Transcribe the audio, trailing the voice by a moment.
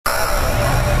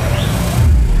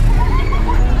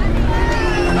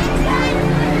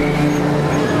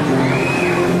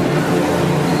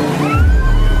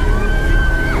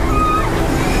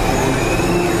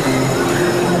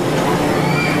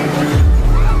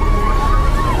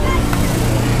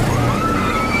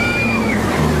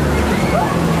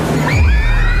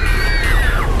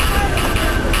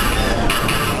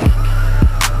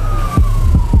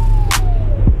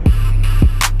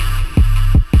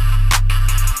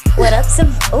What up, some?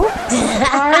 Oh,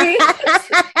 Sorry.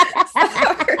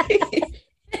 Sorry.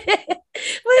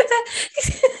 what is that?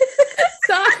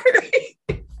 Sorry.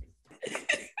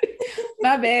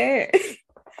 My bad.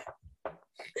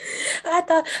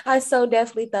 I so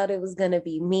definitely thought it was gonna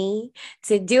be me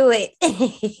to do it.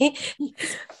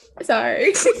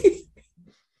 Sorry.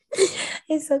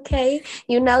 It's okay.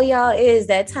 You know, y'all, it is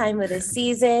that time of the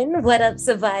season. What up,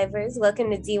 survivors?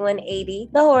 Welcome to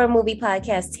D180, the horror movie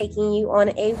podcast, taking you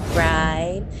on a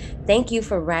ride. Thank you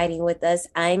for riding with us.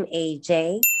 I'm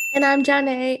AJ. And I'm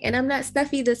Janae, and I'm not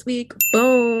stuffy this week.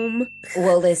 Boom.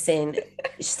 Well, listen,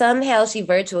 somehow she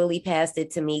virtually passed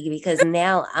it to me because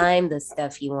now I'm the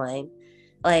stuffy one.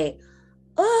 Like,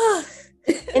 oh,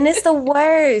 and it's the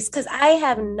worst because I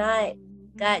have not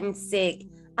gotten sick.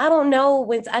 I don't know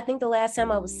when. I think the last time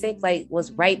I was sick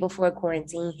was right before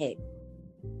quarantine hit.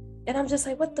 And I'm just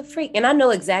like, what the freak? And I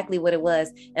know exactly what it was.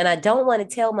 And I don't want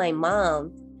to tell my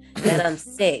mom that I'm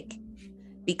sick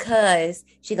because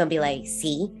she's going to be like,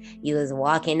 see, you was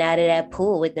walking out of that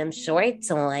pool with them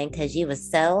shorts on because you was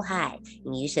so hot.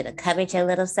 And you should have covered your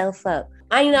little self up.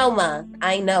 I know, Mom.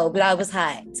 I know, but I was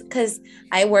hot because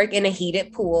I work in a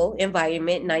heated pool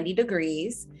environment, 90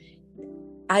 degrees.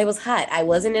 I was hot. I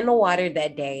wasn't in the water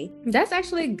that day. That's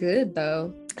actually good,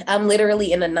 though. I'm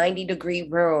literally in a 90-degree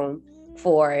room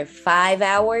for 5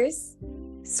 hours,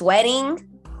 sweating.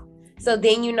 So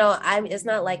then, it's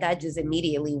not like I just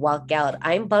immediately walk out.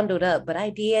 I'm bundled up, but I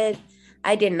did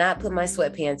not put my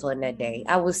sweatpants on that day.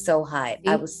 I was so hot.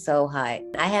 I was so hot.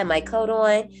 I had my coat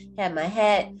on, had my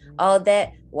hat, all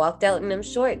that, walked out in them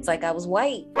shorts like I was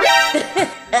white.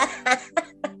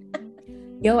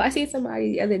 Yo, I see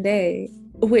somebody the other day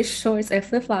with shorts and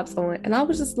flip-flops on, and I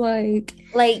was just like,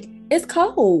 it's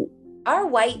cold. Our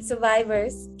white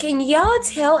survivors, can y'all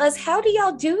tell us, how do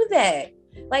y'all do that?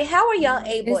 Like, how are y'all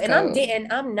able?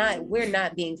 We're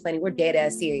not being funny. We're dead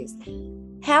ass serious.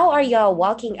 How are y'all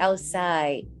walking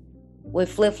outside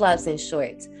with flip-flops and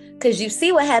shorts? Because you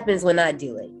see what happens when I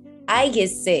do it. I get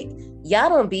sick. Y'all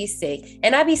don't be sick.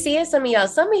 And I be seeing some of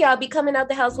y'all be coming out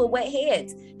the house with wet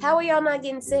heads. How are y'all not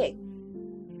getting sick?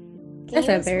 Can you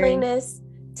explain this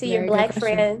to your Black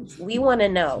friends? We want to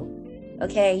know.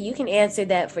 Okay, you can answer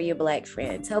that for your Black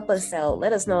friends. Help us out.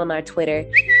 Let us know on our Twitter,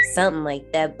 something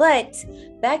like that. But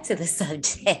back to the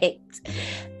subject.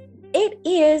 It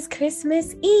is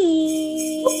Christmas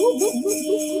Eve.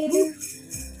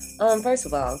 First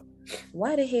of all,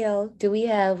 why the hell do we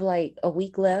have like a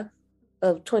week left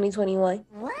of 2021?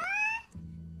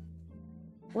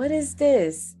 What is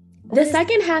this? The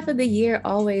second half of the year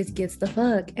always gets the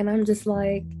fuck, and I'm just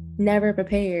like never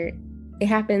prepared. It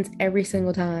happens every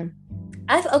single time.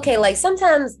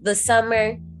 Sometimes the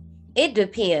summer, it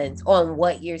depends on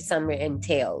what your summer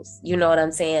entails. You know what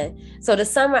I'm saying? So the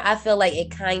summer, I feel like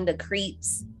it kind of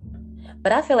creeps,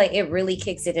 but I feel like it really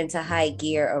kicks it into high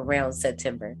gear around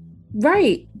September.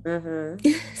 Right.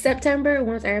 Mm-hmm. September,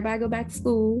 once everybody go back to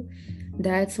school,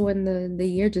 that's when the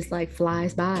year just like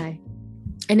flies by.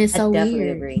 And it's so weird. I definitely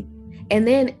agree. And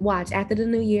then watch, after the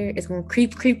new year, it's going to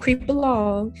creep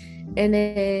along. And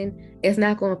then it's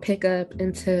not going to pick up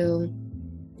until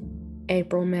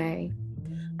April, May.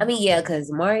 I mean, yeah, because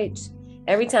March,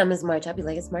 every time it's March, I'll be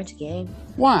like, it's March again.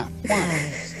 Why?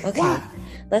 Okay, Why?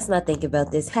 Let's not think about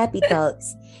this. Happy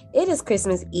thoughts. It is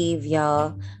Christmas Eve,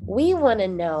 y'all. We want to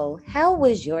know, how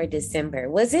was your December?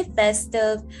 Was it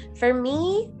festive? For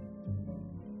me,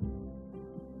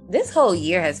 this whole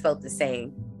year has felt the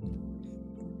same.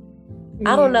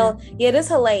 Yeah. I don't know. Yeah, this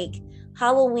whole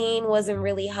Halloween wasn't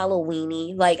really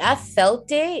Halloween-y. I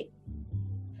felt it,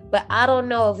 but I don't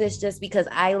know if it's just because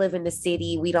I live in the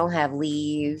city. We don't have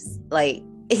leaves.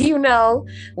 We have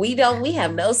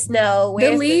no snow. Where's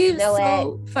the leaves,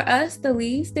 for us, the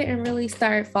leaves didn't really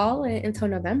start falling until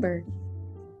November.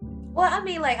 Well, I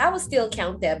mean, I would still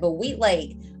count that, but we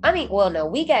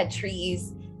got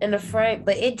trees in the front,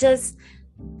 but it just,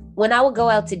 when I would go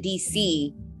out to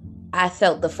DC, I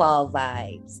felt the fall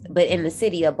vibes. But in the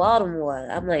city of Baltimore,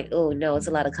 I'm like, oh no, it's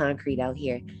a lot of concrete out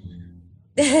here.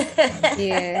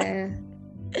 Yeah.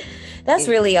 That's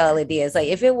really all it is.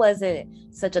 If it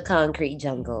wasn't such a concrete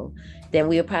jungle, then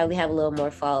we would probably have a little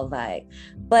more fall vibe.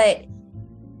 But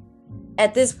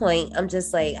at this point, I'm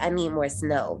just I need more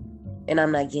snow. And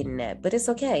I'm not getting that. But it's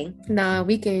okay. Nah,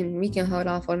 we can hold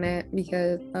off on that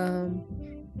because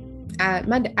I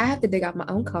have to dig out my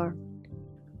own car.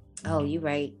 Oh, you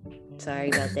right. Sorry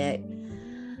about that.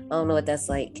 I don't know what that's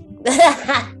like.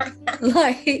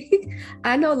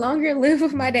 I no longer live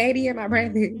with my daddy and my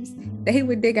brothers. They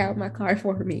would dig out my car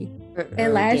for me.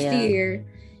 And last year,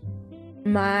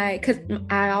 Because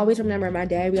I always remember my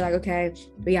dad be like, okay,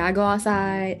 we gotta go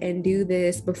outside and do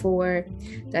this before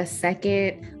the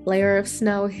second layer of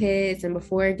snow hits and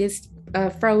before it gets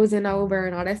frozen over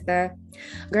and all that stuff.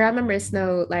 Girl, I remember it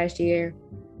snowed last year.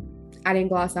 I didn't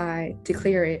go outside to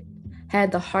clear it.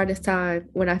 Had the hardest time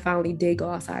when I finally did go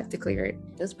outside to clear it.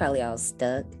 It was probably all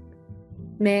stuck.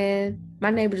 Man,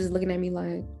 my neighbor just looking at me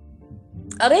like,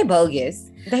 oh, they bogus.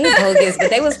 They bogus, but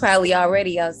they was probably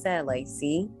already outside. Like,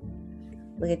 see,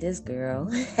 look at this girl.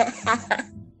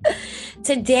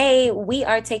 Today, we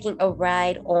are taking a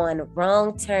ride on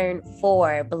Wrong Turn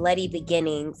 4, Bloody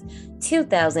Beginnings,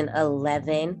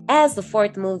 2011, as the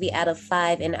fourth movie out of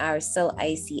 5 in our So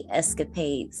Icy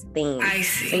Escapades theme.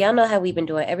 Icy. So y'all know how we've been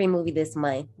doing every movie this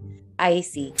month.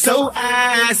 Icy. So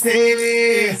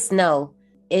icy. Snow.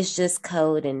 It's just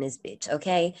cold in this bitch,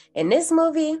 okay? In this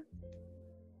movie,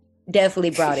 definitely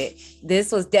brought it.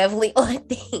 This was definitely on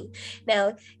theme.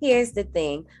 Now, here's the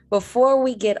thing. Before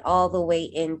we get all the way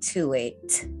into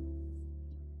it,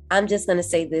 I'm just going to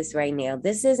say this right now.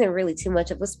 This isn't really too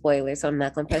much of a spoiler, so I'm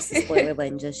not going to press the spoiler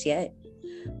button just yet.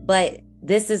 But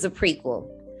this is a prequel.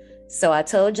 So I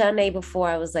told Janae before,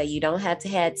 I was like, you don't have to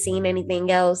have seen anything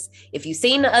else. If you've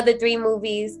seen the other 3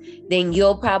 movies, then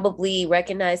you'll probably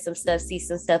recognize some stuff, see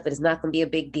some stuff, but it's not going to be a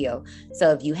big deal.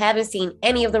 So if you haven't seen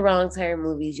any of the Wrong Turn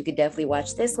movies, you could definitely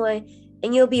watch this one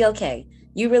and you'll be okay.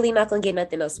 You're really not going to get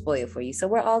nothing else spoiled for you. So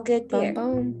we're all good there.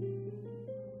 Boom, boom.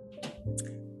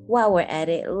 While we're at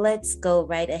it, let's go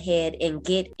right ahead and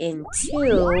get into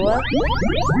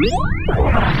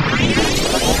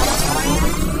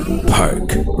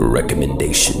Park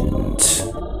recommendations.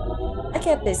 I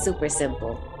kept it super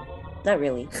simple. Not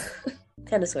really.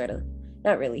 Kind of, sort of.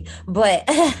 Not really. But,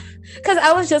 because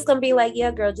I was just going to be like,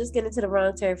 yeah, girl, just get into the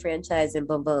Wrong Turn franchise and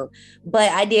boom, boom.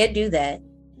 But I did do that.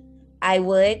 I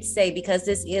would say, because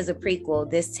this is a prequel,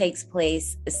 this takes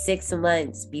place 6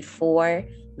 months before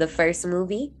the first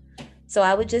movie. So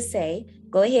I would just say,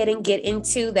 go ahead and get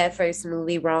into that first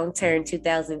movie, Wrong Turn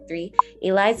 2003.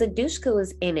 Eliza Dushku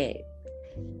is in it.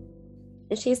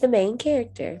 And she's the main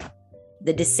character.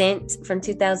 The Descent from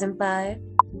 2005.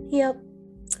 Yep.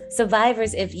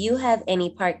 Survivors, if you have any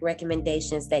park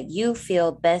recommendations that you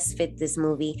feel best fit this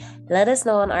movie, let us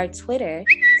know on our Twitter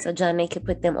so Janae could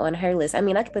put them on her list. I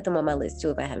mean, I could put them on my list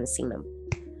too if I haven't seen them.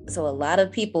 So a lot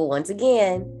of people, once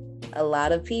again, a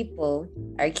lot of people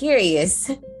are curious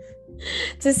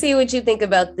to see what you think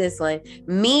about this one.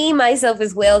 Me, myself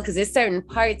as well, because there's certain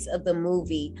parts of the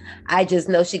movie I just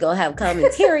know she gonna have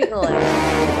commentary on.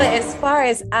 But as far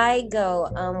as I go,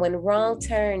 when Wrong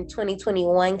Turn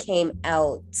 2021 came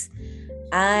out,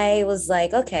 I was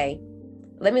like, okay,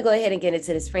 let me go ahead and get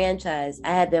into this franchise.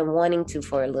 I had been wanting to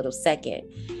for a little second.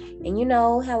 And you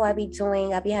know how I be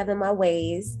doing, I be having my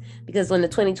ways, because when the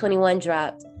 2021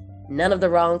 dropped, none of the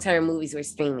Wrong Turn movies were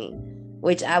streaming,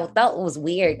 which I thought was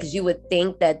weird because you would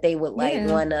think that they would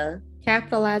wanna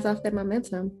capitalize off that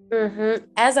momentum. Mm-hmm.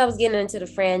 As I was getting into the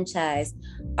franchise,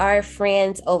 our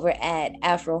friends over at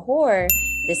Afro Horror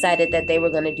decided that they were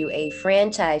going to do a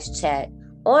franchise chat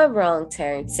on Wrong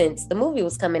Turn since the movie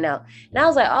was coming out. And I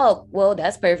was like, oh, well,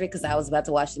 that's perfect because I was about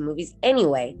to watch the movies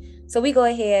anyway. So we go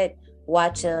ahead,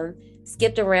 watch them,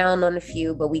 skipped around on a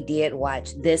few, but we did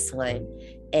watch this one.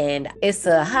 And it's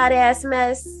a hot ass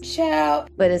mess. Ciao.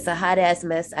 But it's a hot ass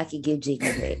mess I could get jiggy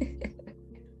with.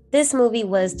 This movie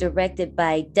was directed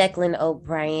by Declan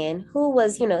O'Brien, who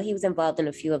was, he was involved in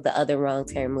a few of the other Wrong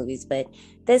Turn movies, but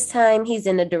this time he's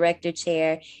in the director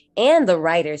chair and the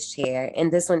writer's chair. And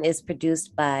this one is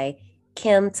produced by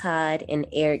Kim Todd and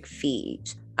Eric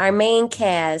Feige. Our main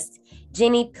cast,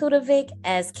 Jenny Pudovic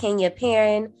as Kenya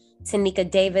Perrin, Tanika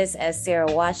Davis as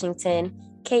Sarah Washington,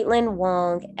 Caitlin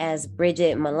Wong as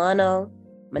Bridget Manalo,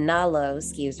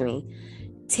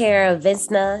 Tara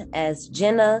Vinsna as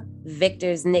Jenna,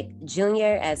 Victor's Nick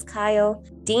Jr. as Kyle,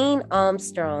 Dean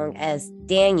Armstrong as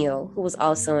Daniel, who was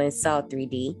also in Saw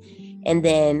 3D, and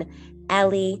then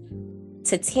Ali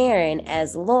Tatarin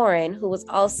as Lauren, who was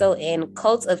also in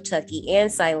Cult of Chucky and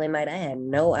Silent Night. I had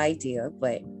no idea,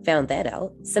 but found that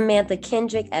out. Samantha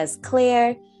Kendrick as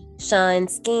Claire, Sean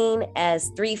Skeen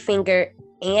as Three Finger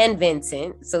and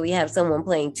Vincent. So we have someone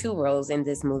playing 2 roles in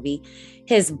this movie.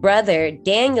 His brother,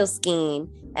 Daniel Skeen,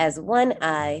 as One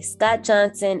Eye, Scott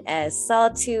Johnson as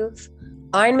Sawtooth,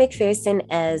 Arn McPherson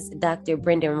as Dr.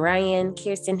 Brendan Ryan,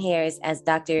 Kirsten Harris as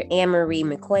Dr. Anne-Marie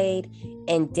McQuaid,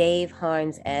 and Dave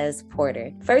Harns as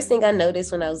Porter. First thing I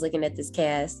noticed when I was looking at this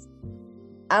cast,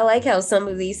 I like how some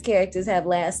of these characters have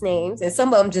last names and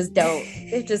some of them just don't.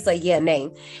 They're just like, yeah,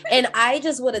 name. And I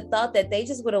just would have thought that they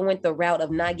just would have went the route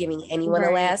of not giving anyone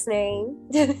a last name,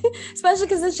 especially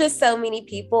because it's just so many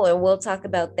people, and we'll talk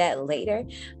about that later.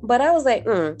 But I was like,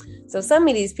 so some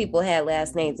of these people had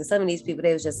last names and some of these people,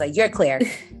 they was just like, you're Claire.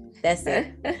 That's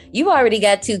it. You already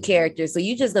got 2 characters, so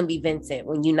you're just going to be Vincent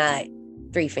when you're not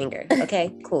Three Finger.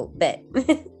 Okay, cool, bet.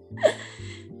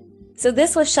 So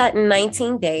this was shot in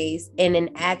 19 days in an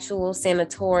actual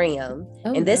sanatorium.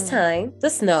 And this time, the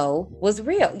snow was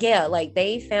real. Yeah, like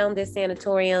they found this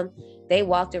sanatorium. They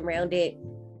walked around it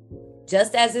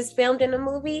just as it's filmed in the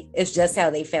movie. It's just how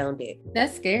they found it.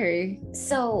 That's scary.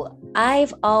 So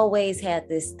I've always had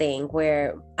this thing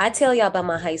where I tell y'all about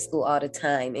my high school all the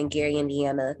time in Gary,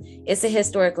 Indiana. It's a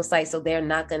historical site, so they're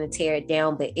not going to tear it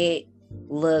down, but it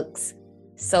looks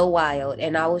so wild,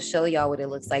 and I will show y'all what it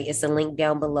looks like. It's a link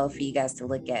down below for you guys to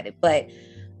look at it. But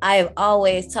I've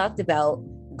always talked about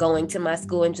going to my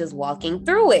school and just walking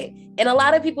through it, and a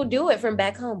lot of people do it from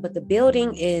back home, but the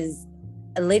building is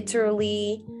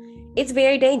literally, it's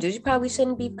very dangerous. You probably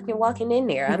shouldn't be fucking walking in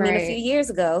there. I mean, a few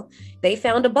years ago they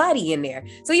found a body in there,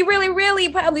 so you really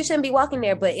probably shouldn't be walking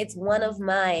there. But it's one of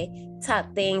my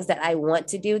top things that I want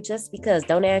to do, just because.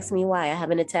 Don't ask me why. I have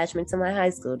an attachment to my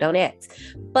high school. Don't ask.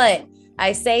 But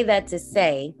I say that to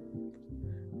say,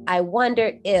 I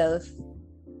wonder if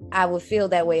I would feel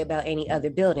that way about any other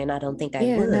building. I don't think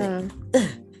I would.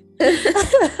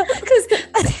 Because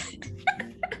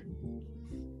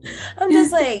I'm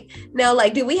just like, no,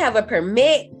 like, do we have a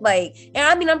permit? Like, and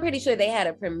I mean, I'm pretty sure they had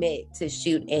a permit to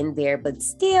shoot in there, but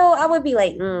still, I would be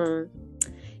like,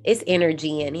 it's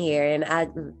energy in here,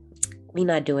 and we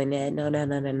not doing that.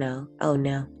 No. Oh,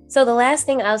 no. So the last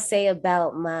thing I'll say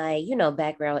about my,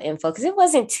 background info, because it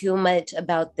wasn't too much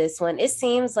about this one. It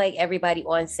seems like everybody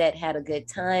on set had a good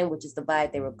time, which is the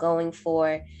vibe they were going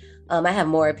for. I have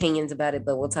more opinions about it,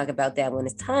 but we'll talk about that when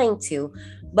it's time to.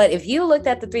 But if you looked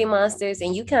at the 3 monsters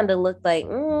and you kind of looked like,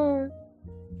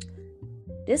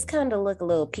 this kind of look a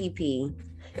little pee-pee,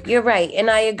 you're right. And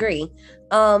I agree.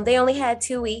 They only had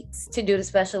 2 weeks to do the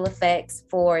special effects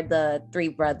for the 3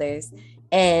 brothers.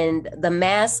 And the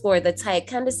masks or the type,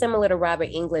 kind of similar to Robert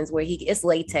Englund's, where it's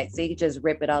latex, so you can just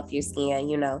rip it off your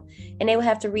skin, and they would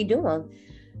have to redo them.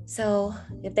 So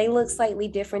if they look slightly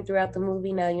different throughout the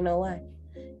movie, now you know why.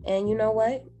 And you know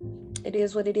what? It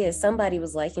is what it is. Somebody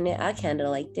was liking it. I kind of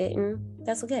liked it, and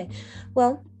that's okay.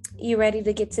 Well, you ready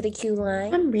to get to the cue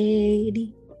line? I'm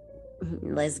ready.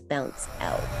 Let's bounce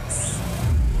out.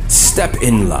 Step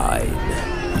in line.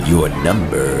 Your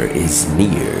number is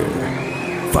near.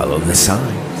 Follow the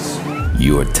signs.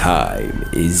 Your time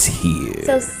is here.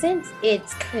 So since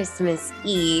it's Christmas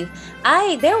Eve,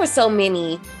 there were so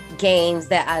many games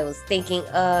that I was thinking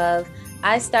of.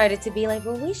 I started to be like,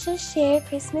 well, we should share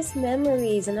Christmas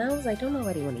memories. And I was like, don't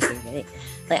nobody want to hear it.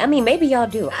 Like, I mean, maybe y'all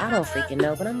do. I don't freaking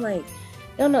know. But I'm like,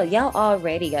 no, y'all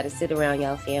already got to sit around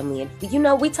y'all family.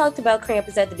 And, we talked about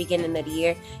Krampus at the beginning of the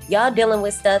year. Y'all dealing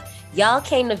with stuff. Y'all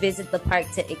came to visit the park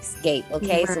to escape,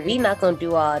 okay? Right. So we not going to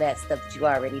do all that stuff that you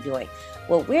already doing.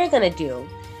 What we're going to do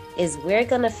is we're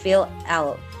going to fill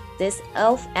out this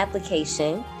ELF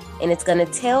application, and it's going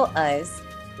to tell us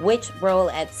which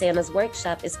role at Santa's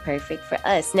workshop is perfect for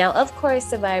us. Now, of course,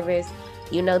 survivors,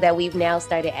 you know that we've now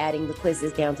started adding the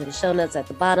quizzes down to the show notes at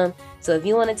the bottom. So if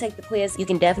you want to take the quiz, you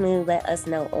can definitely let us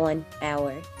know on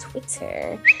our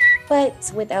Twitter.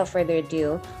 But without further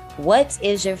ado, what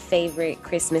is your favorite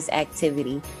Christmas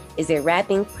activity? Is it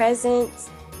wrapping presents,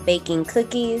 baking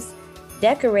cookies,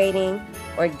 decorating,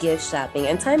 or gift shopping?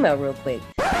 And time out real quick.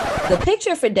 The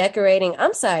picture for decorating,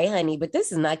 I'm sorry, honey, but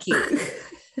this is not cute.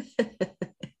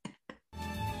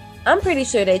 I'm pretty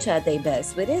sure they tried their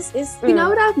best, but it's you know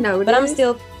what I've noticed? But I'm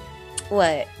still,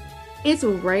 what? It's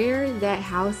rare that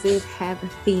houses have a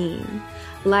theme.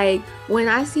 Like, when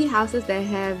I see houses that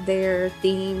have their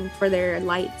theme for their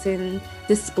lights and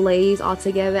displays all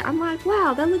together, I'm like,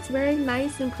 wow, that looks very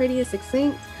nice and pretty and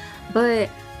succinct. But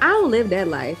I don't live that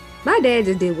life. My dad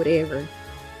just did whatever.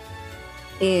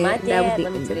 And my dad,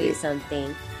 let me tell you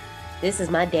something. This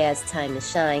is my dad's time to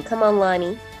shine. Come on,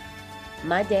 Lonnie.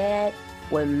 My dad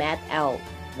would map out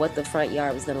what the front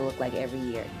yard was going to look like every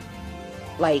year.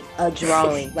 Like a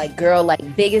drawing. Like, girl,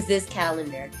 like big as this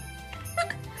calendar.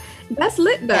 That's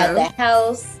lit, though. At the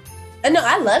house. No,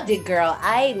 I loved it, girl.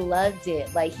 I loved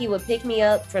it. Like, he would pick me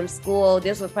up from school.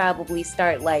 This would probably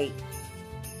start like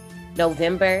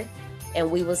November. And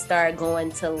we would start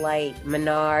going to like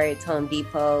Menards, Home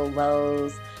Depot,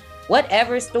 Lowe's,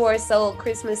 whatever store sold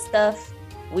Christmas stuff,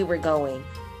 we were going.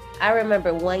 I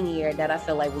remember one year that I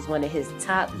feel like was one of his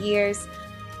top years.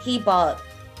 He bought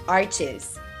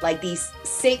arches like these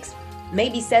 6,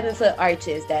 maybe 7-foot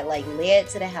arches that like led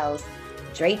to the house,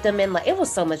 draped them in, like it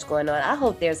was so much going on. I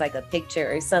hope there's like a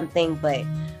picture or something. But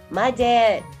my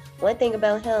dad, one thing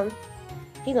about him,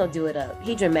 he gonna do it up.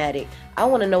 He dramatic. I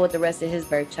want to know what the rest of his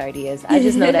birth chart is. I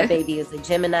just know that baby is a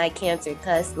Gemini Cancer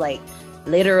cusp, like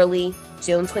literally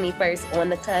June 21st on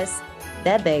the cusp.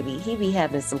 That baby, he be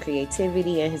having some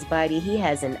creativity in his body. He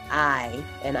has an eye,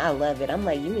 and I love it. I'm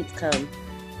like, you need to come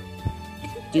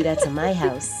do that to my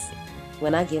house.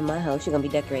 When I get my house, you're gonna be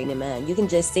decorating mine. You can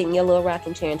just sit in your little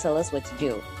rocking chair and tell us what to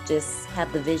do. Just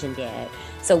have the vision, Dad.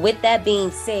 So with that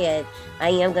being said, I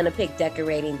am gonna pick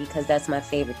decorating because that's my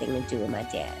favorite thing to do with my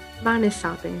dad. Mine is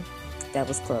shopping. That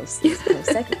was close. It was close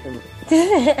second for me.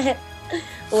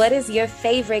 What is your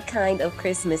favorite kind of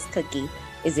Christmas cookie?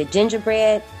 Is it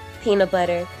gingerbread, peanut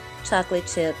butter, chocolate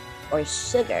chip, or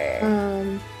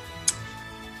sugar?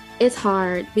 It's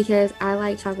hard because I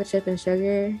like chocolate chip and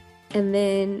sugar. And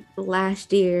then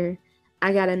last year,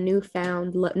 I got a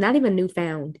newfound love, not even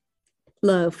newfound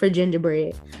love for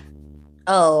gingerbread.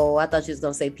 Oh, I thought you was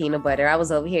gonna say peanut butter. I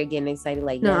was over here getting excited.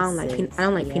 Like, no, yes, I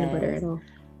don't like peanut butter at all.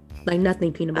 Like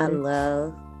nothing peanut butter. I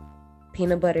love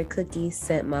peanut butter cookies.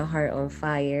 Set my heart on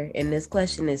fire. And this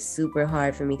question is super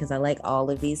hard for me because I like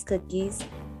all of these cookies.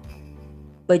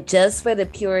 But just for the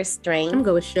pure strength, I'm gonna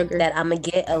go with sugar. That I'm gonna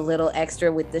get a little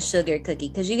extra with the sugar cookie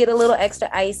because you get a little extra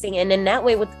icing, and then that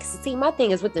way see, my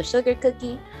thing is with the sugar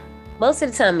cookie, most of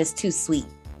the time it's too sweet.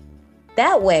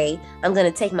 That way, I'm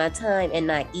gonna take my time and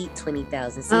not eat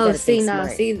 20,000. So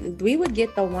we would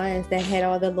get the ones that had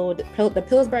all the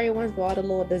Pillsbury ones with all the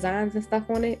little designs and stuff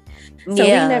on it. So we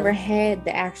never had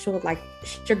the actual like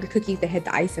sugar cookies that had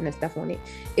the icing and stuff on it.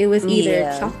 It was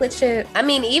either chocolate chip. I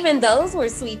mean, even those were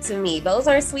sweet to me. Those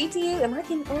are sweet to you? Am I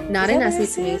getting old? No, they're not sweet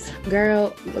to me.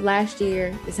 Girl, last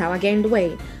year is how I gained the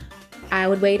weight. I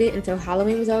would wait it until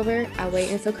Halloween was over. I wait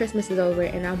until Christmas was over,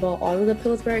 and I bought all of the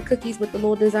Pillsbury cookies with the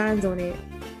little designs on it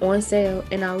on sale,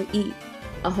 and I would eat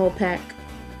a whole pack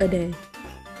a day.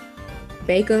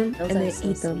 Bake them and then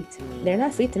eat them. They're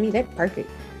not sweet to me. They're perfect.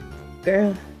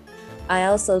 Girl. I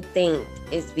also think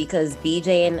it's because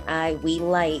BJ and I, we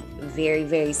like very,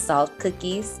 very soft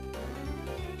cookies.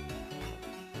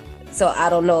 So I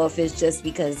don't know if it's just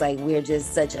because like we're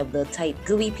just such of the type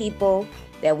gooey people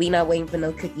that we not waiting for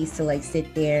no cookies to like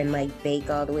sit there and like bake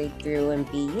all the way through and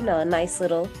be, you know, a nice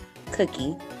little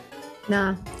cookie.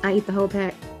 Nah, I eat the whole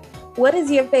pack. What is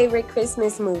your favorite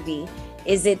Christmas movie?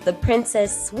 Is it The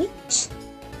Princess Switch,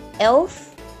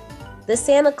 Elf, The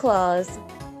Santa Claus,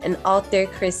 and Arthur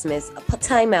Christmas?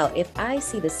 Time out. If I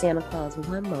see the Santa Claus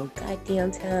one more goddamn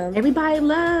time. Everybody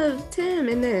loved Tim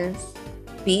in this.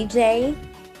 BJ,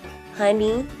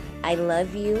 honey, I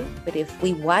love you. But if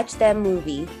we watch that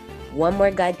movie one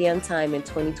more goddamn time in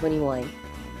 2021,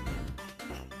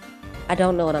 I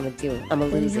don't know what I'm gonna do. I'm gonna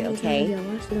lose it, okay? I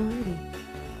watched it already.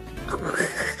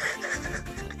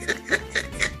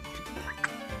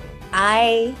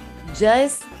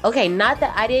 Not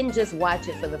that I didn't just watch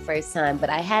it for the first time, but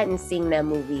I hadn't seen that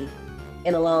movie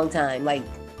in a long time, like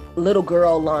little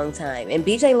girl long time. And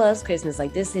BJ loves Christmas,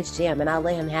 like this is his jam, and I'll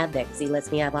let him have that because he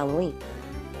lets me have Halloween.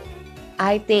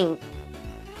 I think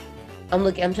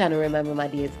I'm trying to remember my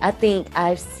dates. I think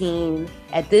I've seen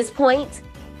the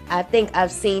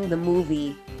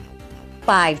movie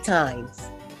 5 times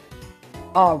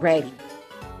already.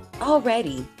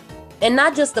 And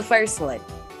not just the first one.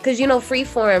 Because, you know,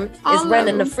 Freeform is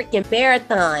running the freaking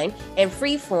marathon, and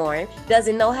Freeform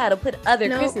doesn't know how to put other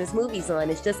Christmas movies on.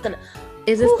 It's just gonna...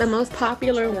 It's just the most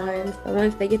popular ones. The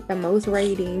ones that get the most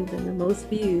ratings and the most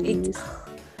views.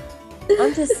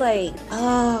 I'm just like,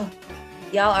 oh...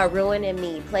 Y'all are ruining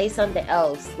me. Play something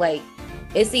else. Like,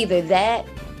 it's either that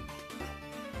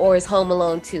or it's Home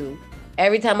Alone 2.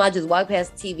 Every time I just walk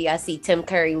past the TV, I see Tim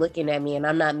Curry looking at me, and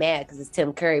I'm not mad because it's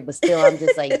Tim Curry, but still I'm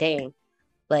just like, dang.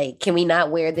 Like, can we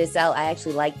not wear this out? I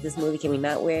actually like this movie. Can we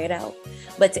not wear it out?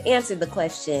 But to answer the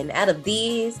question, out of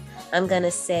these, I'm going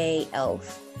to say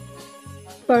Elf.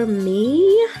 For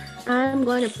me, I'm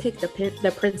going to pick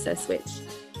the Princess Switch.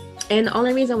 And the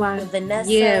only reason why, Vanessa.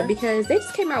 Yeah, because they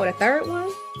just came out with a third one.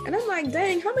 And I'm like,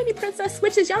 dang, how many Princess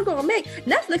Switches y'all gonna make?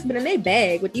 Netflix been in their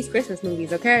bag with these Christmas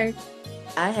movies, okay?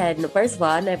 First of all,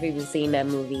 I never even seen that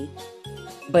movie.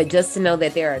 But just to know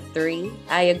that there are 3,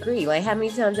 I agree. Like, how many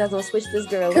times y'all gonna switch this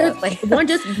girl up? Like, one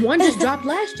just dropped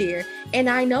last year. And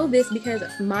I know this because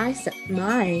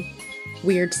my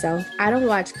weird self, I don't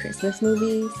watch Christmas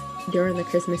movies during the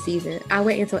Christmas season. I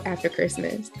wait until after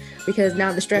Christmas because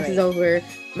now the stress is over,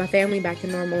 my family back to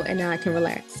normal, and now I can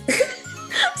relax.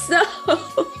 So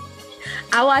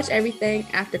I watch everything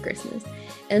after Christmas.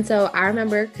 And so I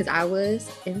remember because I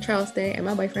was in Charleston at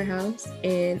my boyfriend's house,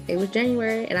 and it was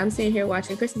January, and I'm sitting here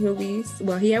watching Christmas movies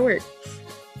while he at work.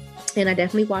 And I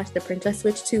definitely watched The Princess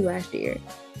Switch 2 last year.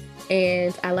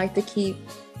 And I like to keep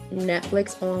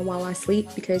Netflix on while I sleep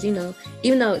because, you know,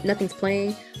 even though nothing's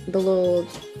playing, the little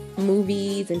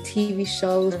movies and TV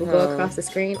shows will go across the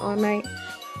screen all night.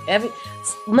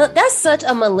 That's such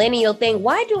a millennial thing.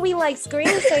 Why do we like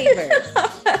screensavers?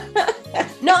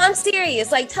 No, I'm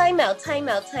serious. Like, time out. I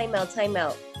know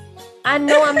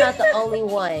I'm not the only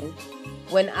one.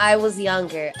 When I was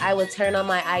younger, I would turn on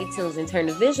my iTunes and turn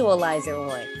the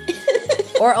visualizer on.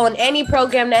 Or on any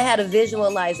program that had a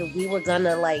visualizer, we were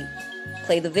gonna like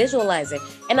play the visualizer.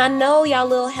 And I know y'all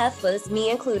little heifers, me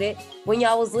included, when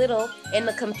y'all was little and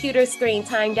the computer screen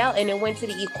timed out and it went to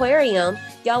the aquarium,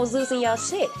 y'all was losing y'all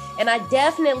shit. And I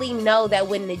definitely know that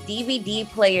when the DVD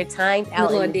player timed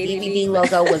out and the DVD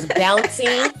logo was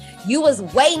bouncing, you was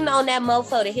waiting on that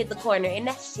mofo to hit the corner, and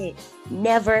that shit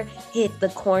never hit the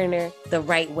corner the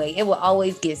right way. It will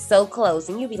always get so close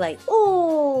and you'd be like,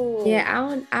 ooh. Yeah,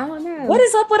 I don't know. What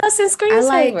is up with us in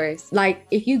screensavers? Like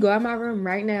if you go in my room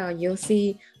right now, you'll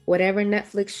see whatever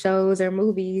Netflix shows or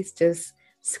movies just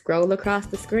scroll across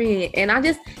the screen, and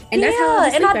that's how and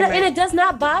it does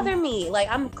not bother me. Like,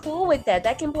 I'm cool with that.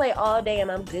 That can play all day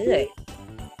and I'm good.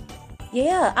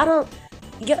 Yeah, I don't.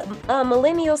 Yeah,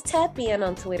 millennials, tap in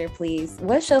on Twitter, please.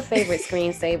 What's your favorite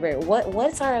screensaver?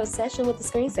 What's our obsession with the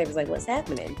screensavers? Like, what's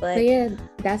happening? But yeah,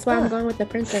 that's why I'm going with the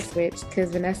Princess Switch,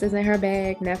 because Vanessa's in her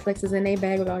bag, Netflix is in their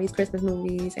bag with all these Christmas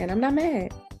movies, and I'm not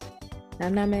mad.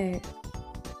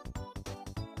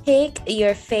 Pick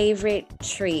your favorite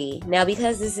tree. Now,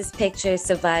 because this is Picture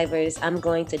Survivors, I'm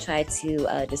going to try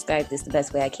to describe this the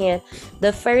best way I can.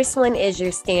 The first one is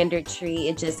your standard tree.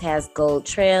 It just has gold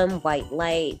trim, white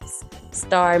lights,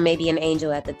 star, maybe an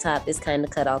angel at the top. It's kind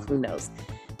of cut off, who knows.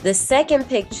 The second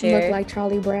picture, look like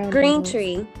Charlie Brown. Green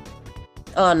tree.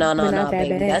 Oh, no,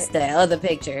 baby. That's the other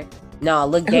picture. No,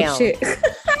 look down. Oh, shit.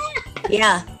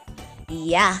 Yeah.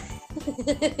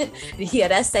 Yeah,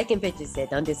 that second picture said,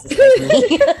 don't disrespect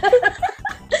me.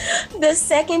 The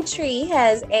second tree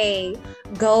has a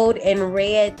gold and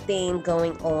red theme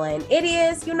going on. It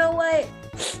is, you know what?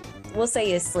 We'll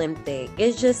say it's slim thick.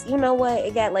 It's just, you know what?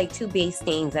 It got like two base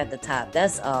things at the top.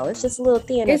 That's all. It's just a little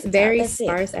thin. It's very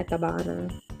sparse at the bottom.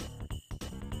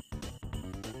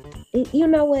 You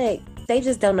know what? They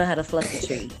just don't know how to fluff the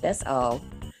tree. That's all.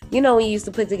 You know, when you used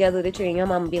to put together the tree and your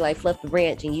mama be like, fluff the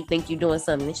branch, and you think you're doing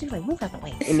something, and she's like, move out the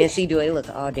way. And then she do it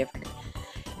look all different.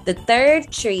 The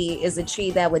third tree is a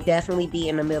tree that would definitely be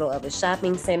in the middle of a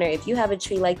shopping center. If you have a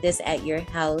tree like this at your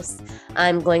house,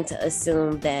 I'm going to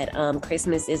assume that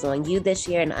Christmas is on you this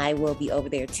year, and I will be over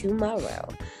there tomorrow.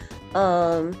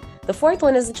 The fourth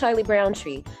one is a Charlie Brown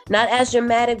tree. Not as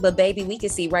dramatic, but baby, we can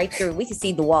see right through. We can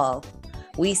see the wall.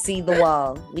 We see the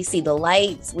wall. We see the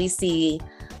lights. We see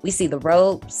the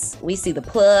ropes. We see the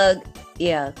plug.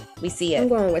 Yeah, we see it. I'm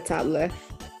going with top left.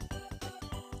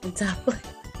 Top left.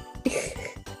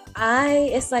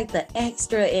 It's like the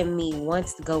extra in me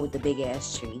wants to go with the big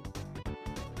ass tree.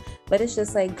 But it's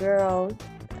just like, girl,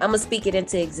 I'm going to speak it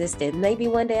into existence. Maybe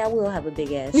one day I will have a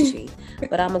big ass tree.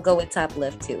 But I'm going to go with top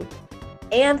left too.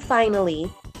 And finally,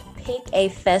 pick a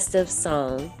festive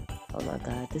song. Oh my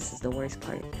God, this is the worst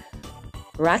part.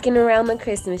 Rocking Around the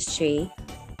Christmas Tree,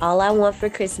 All I Want for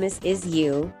Christmas Is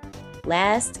You,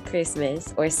 Last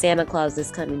Christmas, or Santa Claus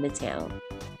Is Coming to Town.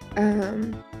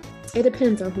 It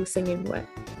depends on who's singing what.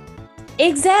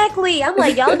 Exactly. I'm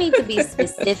like, y'all need to be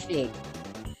specific.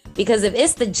 Because if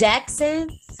it's the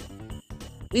Jacksons,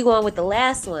 we going with the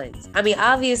last ones. I mean,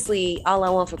 obviously, All I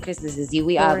Want for Christmas Is You.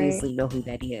 We obviously know who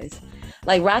that is.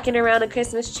 Like, Rocking Around a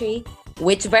Christmas Tree,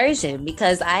 which version?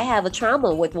 Because I have a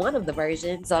trauma with one of the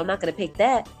versions, so I'm not going to pick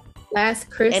that.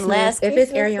 Last Christmas. If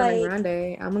it's Ariana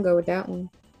Grande, I'm going to go with that one.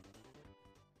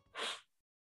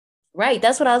 Right.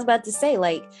 That's what I was about to say.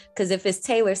 Like, because if it's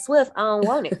Taylor Swift, I don't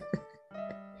want it.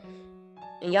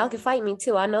 And y'all can fight me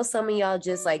too. I know some of y'all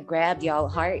just like grabbed y'all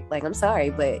heart. Like, I'm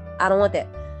sorry, but I don't want that.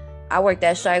 I worked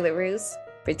at Charlotte Russe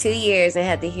for 2 years and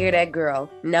had to hear that girl.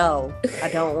 No, I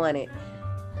don't want it.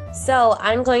 So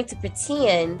I'm going to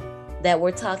pretend that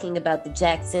we're talking about the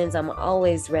Jacksons. I'm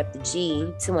always rep the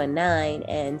G 219,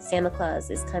 and Santa Claus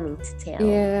Is Coming to Town.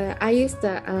 Yeah, I used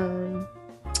to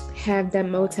have that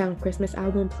Motown Christmas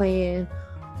album playing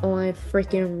on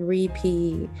freaking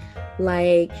repeat.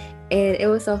 Like, and it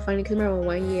was so funny because remember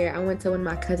one year I went to one of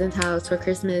my cousin's house for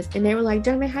Christmas and they were like,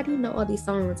 Jermaine, how do you know all these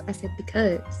songs? I said,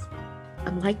 because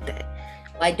I'm like that.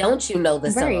 Why don't you know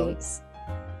the songs?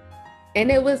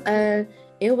 And it was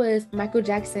Michael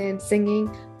Jackson singing,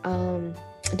 I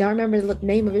don't remember the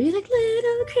name of it. He's like,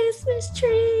 little the Christmas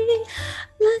tree,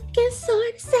 looking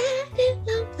sort of sad and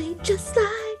lonely, just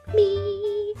like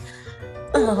me.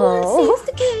 Oh, seems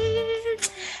to care.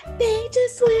 They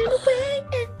just went away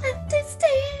and left it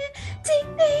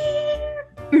standing there.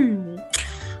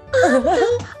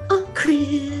 On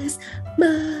Christmas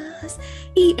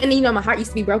Eve. And you know, my heart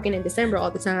used to be broken in December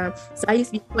all the time. So I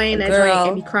used to be playing that joint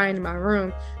and be crying in my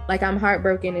room like I'm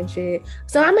heartbroken and shit.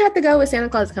 So I'm gonna have to go with Santa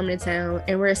Claus is Coming to Town,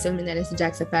 and we're assuming that it's the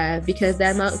Jackson 5 because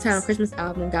that Motown Christmas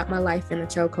album got my life in a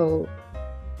chokehold.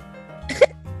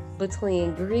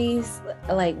 Between Grease,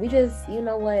 like we just, you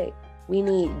know what? We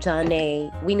need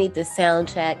Johnny. We need the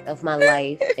soundtrack of my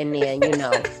life, and then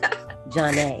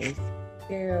Johnny.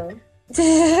 Girl. And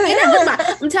that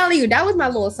was I'm telling you, that was my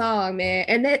little song, man.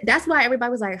 And that's why everybody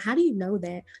was like, how do you know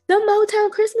that? The Motown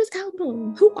Christmas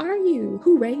album. Who are you?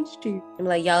 Who raised you? I'm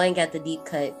like, y'all ain't got the deep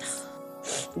cuts.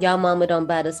 Y'all mama don't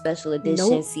buy the special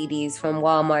edition CDs from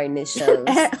Walmart and it shows.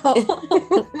 At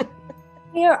all.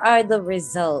 Here are the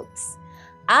results.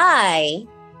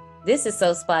 This is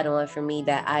so spot on for me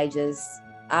that I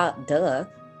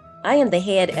am the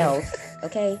head elf,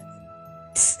 okay?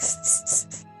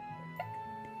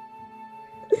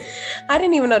 I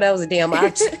didn't even know that was a damn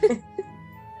option.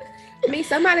 I mean,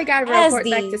 somebody got to report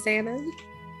back to Santa.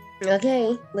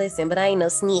 Okay, listen, but I ain't no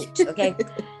snitch, okay?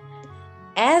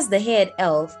 As the head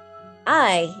elf,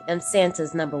 I am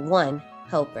Santa's number one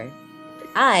helper.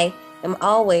 I am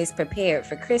always prepared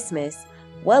for Christmas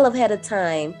well ahead of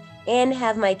time and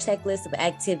have my checklist of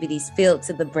activities filled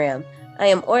to the brim. I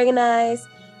am organized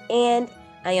and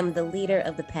I am the leader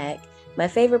of the pack. My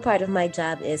favorite part of my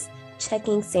job is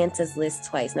checking Santa's list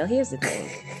twice. Now, here's the thing.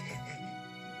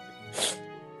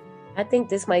 I think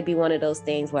this might be one of those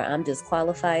things where I'm just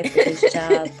qualified for this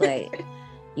job, but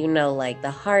like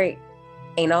the heart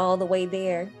ain't all the way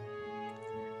there.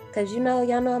 Because,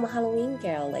 y'all know I'm a Halloween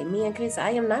girl. Like me and Chris,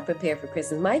 I am not prepared for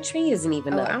Christmas. My tree isn't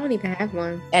even up. I don't even have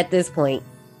one. At this point.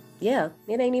 Yeah,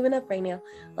 it ain't even up right now.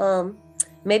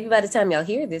 Maybe by the time y'all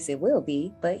hear this, it will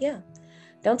be. But yeah,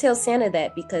 don't tell Santa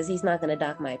that because he's not going to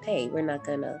dock my pay. We're not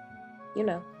going to, I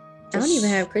don't even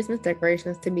have Christmas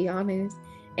decorations, to be honest.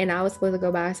 And I was supposed to go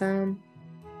buy some.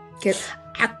 Because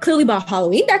I clearly bought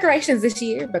Halloween decorations this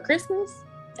year, but Christmas?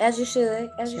 As you should.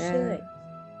 As you should.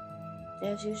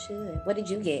 What did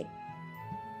you get?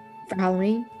 For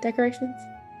Halloween decorations?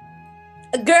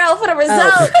 Girl, for the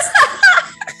results.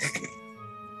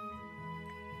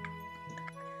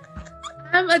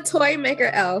 I'm a toy maker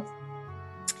elf.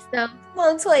 So,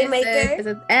 toy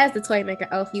maker. As the toy maker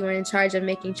elf, you are in charge of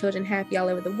making children happy all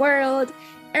over the world.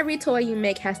 Every toy you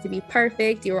make has to be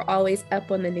perfect. You are always up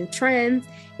on the new trends,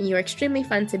 and you are extremely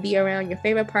fun to be around. Your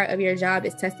favorite part of your job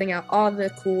is testing out all the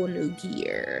cool new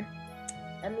gear.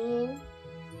 I mean,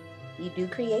 you do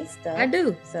create stuff. I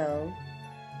do. So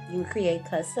you can create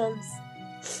customs.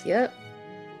 Yep.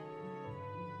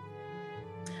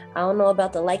 I don't know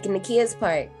about the liking the kids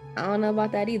part. I don't know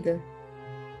about that either.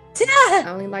 I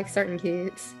only like certain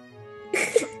kids.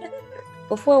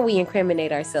 Before we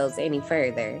incriminate ourselves any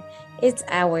further, it's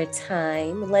our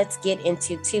time. Let's get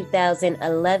into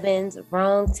 2011's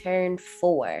Wrong Turn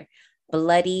 4,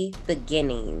 Bloody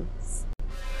Beginnings.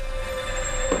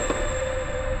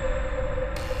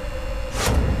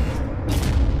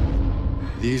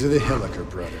 These are the Hilliker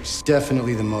brothers.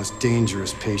 Definitely the most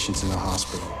dangerous patients in the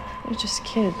hospital. They're just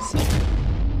kids.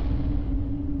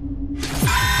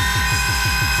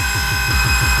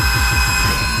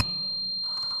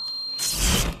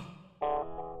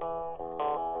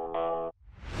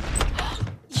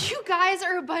 You guys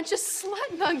are a bunch of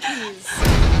slut monkeys.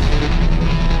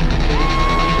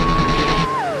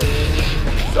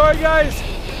 Sorry, guys.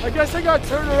 I guess I got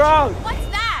turned around. What's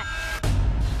that?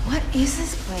 What is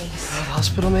this place?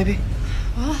 Hospital, maybe?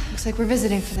 Well, looks like we're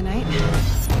visiting for the night.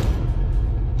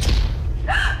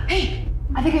 Hey,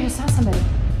 I think I just saw somebody.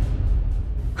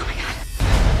 Oh my God.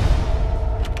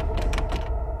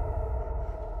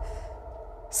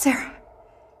 Sarah.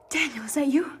 Daniel, is that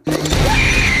you?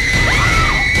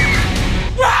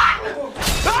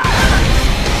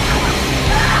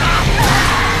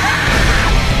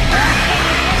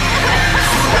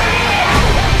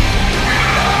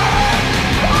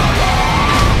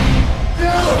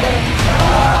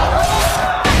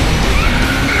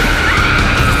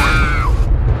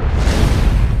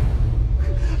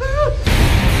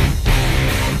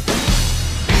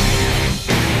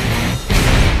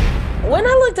 When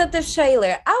I looked at this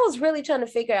trailer, I was really trying to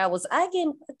figure out, was I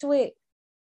getting to it?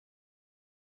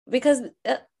 Because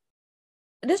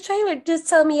this trailer just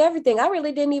told me everything. I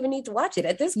really didn't even need to watch it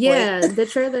at this point. Yeah, the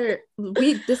trailer,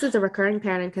 this is a recurring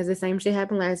pattern because the same shit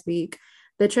happened last week.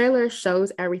 The trailer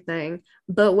shows everything,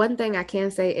 but one thing I can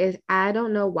say is I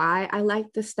don't know why I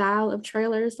like the style of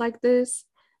trailers like this,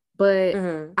 but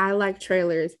I like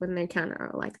trailers when they kind of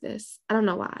are like this. I don't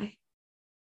know why.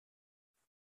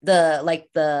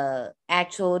 The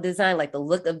actual design, like the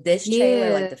look of this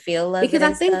trailer, like the feel of because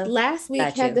it I think stuff. last week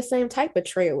had the same type of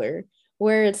trailer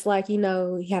where it's like, you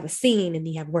know, you have a scene and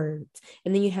you have words,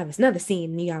 and then you have another scene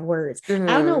and you got words. I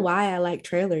don't know why I like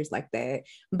trailers like that,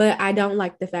 but I don't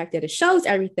like the fact that it shows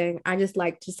everything. I just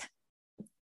like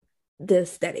the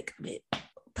aesthetic of it.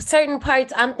 Certain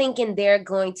parts, I'm thinking they're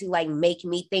going to like make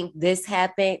me think this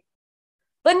happened,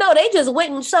 but no, they just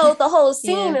went and showed the whole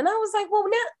scene, and I was like,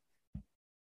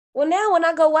 well, now when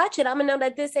I go watch it, I'm gonna know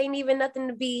that this ain't even nothing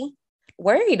to be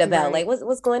worried about. Like,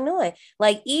 what's going on?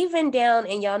 Like, even down,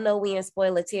 and y'all know we in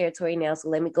spoiler territory now, so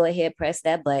let me go ahead, press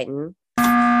that button.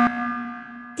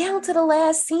 Down to the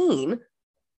last scene.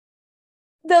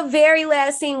 The very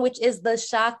last scene, which is the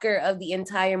shocker of the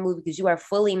entire movie, because you are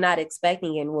fully not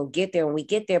expecting it, and we'll get there when we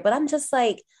get there. But I'm just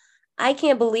like, I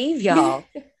can't believe y'all.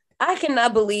 I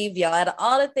cannot believe y'all. Out of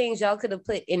all the things y'all could have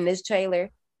put in this trailer,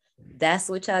 that's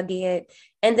what y'all did.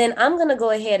 And then I'm going to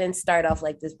go ahead and start off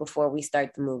like this before we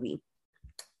start the movie.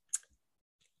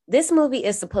 This movie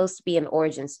is supposed to be an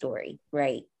origin story,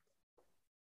 right?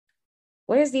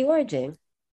 Where's the origin?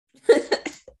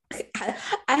 I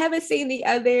haven't seen the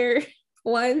other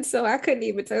one, so I couldn't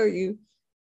even tell you.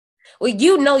 Well,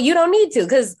 you know, you don't need to,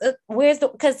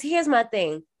 because here's my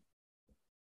thing.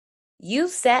 You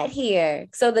sat here.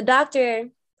 So the doctor,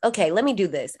 okay, let me do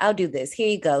this. I'll do this. Here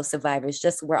you go, survivors.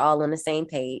 Just so we're all on the same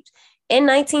page. In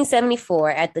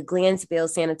 1974, at the Glensville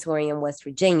Sanatorium, West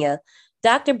Virginia,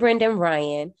 Dr. Brendan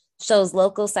Ryan shows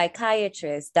local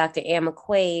psychiatrist Dr. Anne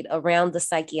McQuaid around the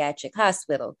psychiatric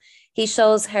hospital. He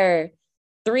shows her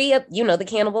three of, the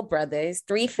Cannibal Brothers,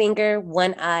 Three Finger,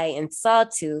 One Eye, and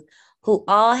Sawtooth, who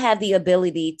all have the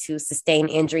ability to sustain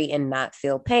injury and not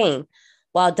feel pain.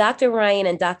 While Dr. Ryan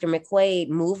and Dr. McQuaid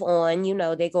move on,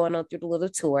 they're going on through the little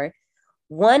tour.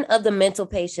 One of the mental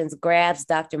patients grabs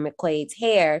Dr. McQuaid's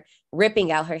hair,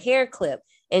 ripping out her hair clip.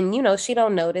 And, she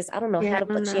don't notice. I don't know how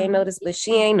the fuck she ain't noticed, but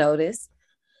she ain't noticed.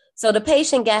 So the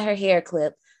patient got her hair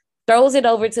clipped, throws it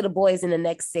over to the boys in the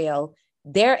next cell.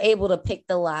 They're able to pick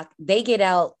the lock. They get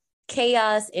out.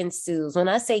 Chaos ensues. When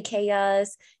I say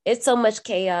chaos, it's so much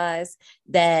chaos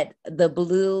that the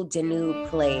Blue Danube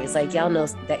plays. Like, y'all know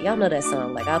that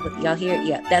song. Like, y'all hear it?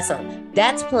 Yeah, that song.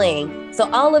 That's playing. So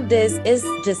all of this is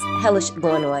just hellish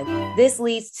going on. This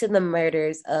leads to the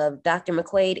murders of Dr.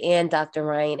 McQuaid and Dr.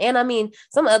 Ryan. And I mean,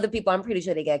 some other people, I'm pretty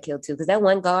sure they got killed too. Because that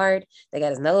one guard, they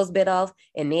got his nose bit off.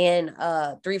 And then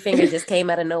Three Finger just came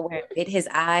out of nowhere and bit his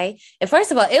eye. And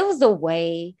first of all, it was the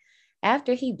way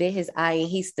after he bit his eye and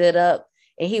he stood up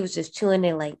and he was just chewing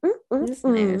there like, I was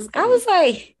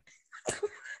like,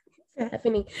 what's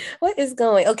happening? What is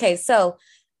going? Okay, so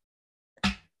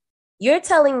you're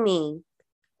telling me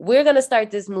we're going to start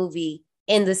this movie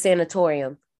in the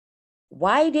sanatorium.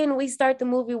 Why didn't we start the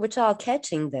movie with y'all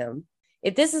catching them?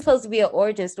 If this is supposed to be an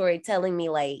origin story telling me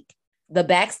like the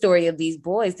backstory of these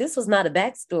boys, this was not a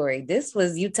backstory. This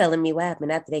was you telling me what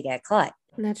happened after they got caught.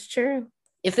 That's true.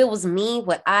 If it was me,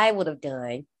 what I would have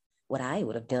done,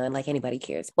 like anybody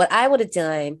cares, what I would have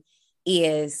done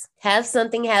is have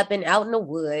something happen out in the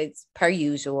woods, per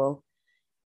usual,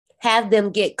 have them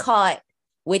get caught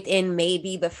within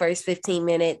maybe the first 15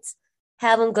 minutes,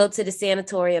 have them go to the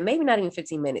sanatorium, maybe not even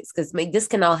 15 minutes, because this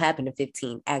can all happen in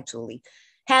 15, actually.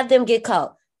 Have them get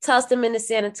caught, toss them in the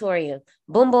sanatorium,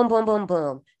 boom, boom, boom, boom,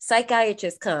 boom.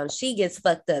 Psychiatrist comes, she gets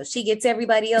fucked up, she gets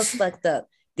everybody else fucked up.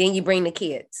 Then you bring the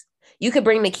kids. You could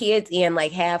bring the kids in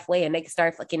like halfway and they could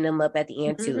start fucking them up at the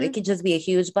end too. It could just be a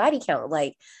huge body count.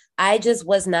 Like, I just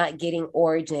was not getting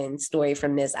origin story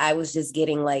from this. I was just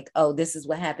getting like, oh, this is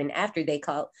what happened after they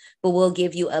caught, but we'll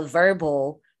give you a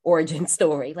verbal origin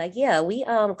story. Like, yeah, we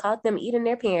caught them eating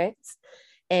their parents.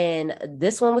 And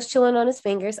this one was chewing on his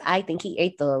fingers. I think he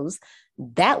ate those.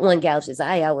 That one gouged his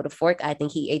eye out with a fork. I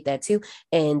think he ate that too.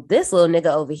 And this little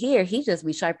nigga over here, he just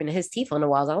be sharpening his teeth on the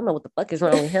walls. I don't know what the fuck is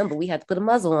wrong with him, but we had to put a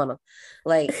muzzle on him.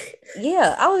 Like,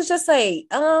 yeah, I was just like,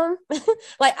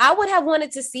 like I would have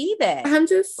wanted to see that.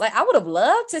 I would have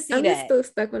loved to see that. I'm just still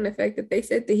stuck on the fact that they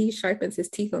said that he sharpens his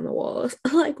teeth on the walls.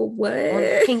 Like,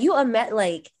 what? Can you imagine?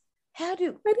 Like, how do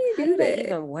you do that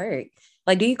even work?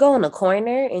 Like, do you go in a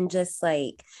corner and just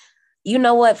like, you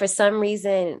know what? For some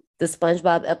reason, the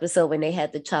SpongeBob episode when they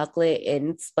had the chocolate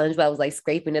and SpongeBob was like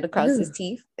scraping it across his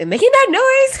teeth and making that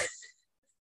noise.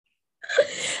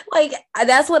 Like,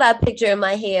 that's what I picture in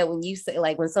my head when you say,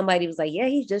 like, when somebody was like, yeah,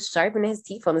 he's just sharpening his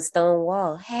teeth on the stone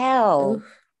wall. How?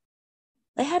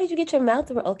 Like, how did you get your mouth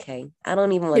around? Okay, I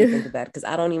don't even want to think about it because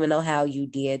I don't even know how you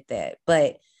did that.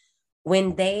 But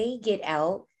when they get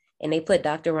out and they put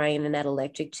Dr. Ryan in that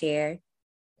electric chair,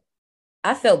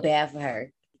 I felt bad for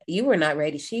her. You were not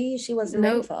ready. She wasn't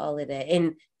ready for all of that.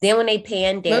 And then when they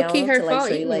pan down to like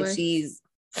show you like she's,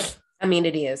 I mean,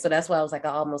 it is. So that's why I was like, I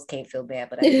almost can't feel bad,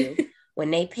 but I do.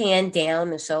 When they pan down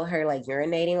and show her like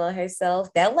urinating on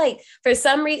herself, that like for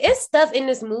some reason, it's stuff in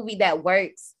this movie that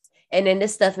works. And then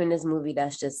this stuff in this movie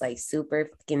that's just like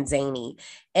super fucking zany.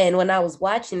 And when I was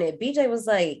watching it, BJ was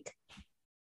like,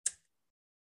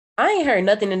 I ain't heard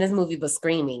nothing in this movie but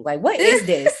screaming. Like, what is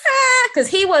this? Because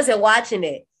he wasn't watching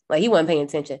it. Like, he wasn't paying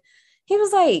attention. He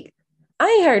was like, I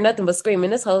ain't heard nothing but screaming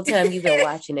this whole time you've been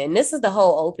watching it. And this is the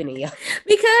whole opening, y'all.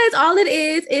 Because all it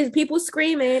is people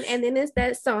screaming, and then it's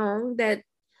that song, that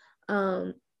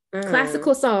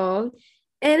classical song,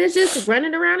 and it's just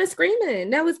running around and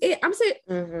screaming. That was it. I'm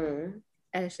saying,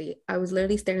 actually, I was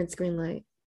literally staring at the screen like.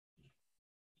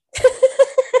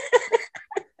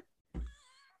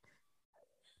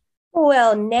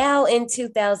 Well, now in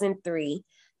 2003,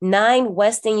 9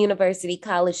 Western University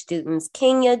college students,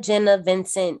 Kenya, Jenna,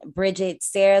 Vincent, Bridget,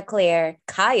 Sarah Claire,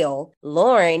 Kyle,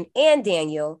 Lauren, and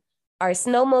Daniel, are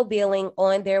snowmobiling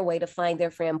on their way to find their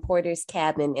friend Porter's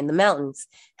cabin in the mountains.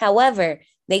 However,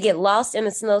 they get lost in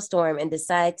a snowstorm and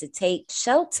decide to take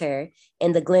shelter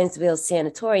in the Glennsville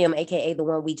Sanatorium, aka the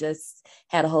one we just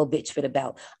had a whole bitch fit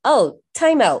about. Oh,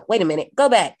 time out. Wait a minute. Go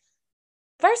back.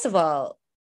 First of all,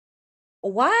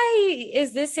 why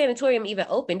is this sanatorium even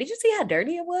open? Did you see how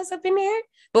dirty it was up in there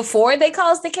before they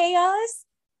caused the chaos?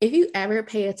 If you ever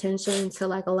pay attention to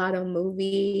like a lot of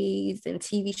movies and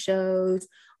TV shows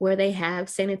where they have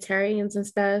sanitariums and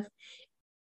stuff,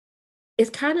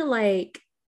 it's kind of like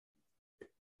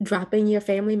dropping your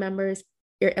family members,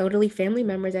 your elderly family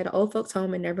members at an old folks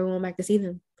home and never going back to see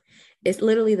them. It's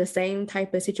literally the same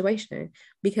type of situation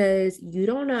because you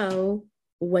don't know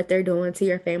what they're doing to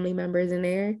your family members in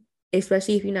there,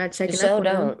 especially if you're not checking up on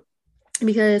them.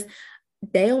 Because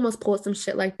they almost pulled some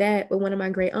shit like that with one of my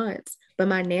great aunts. But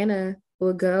my Nana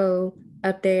would go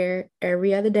up there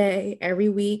every other day, every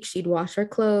week. She'd wash her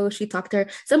clothes. She'd talk to her.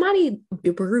 Somebody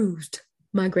bruised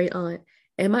my great aunt,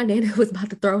 and my Nana was about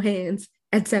to throw hands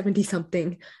at 70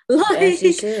 something. Like, as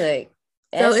she should.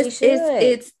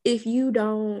 It's if you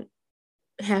don't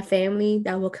have family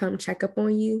that will come check up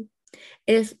on you,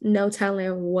 it's no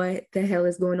telling what the hell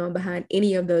is going on behind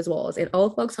any of those walls in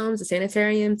old folks' homes, the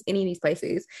sanitariums, any of these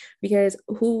places, because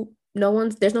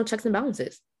there's no checks and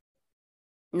balances.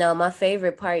 No, my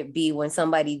favorite part be when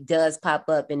somebody does pop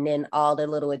up and then all the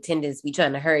little attendants be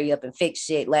trying to hurry up and fix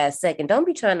shit last second. Don't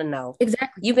be trying to know.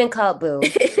 Exactly. You've been caught, boo.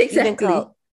 Exactly.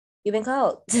 You've been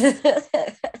caught.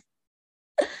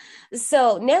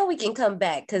 So now we can come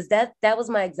back because that was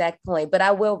my exact point. But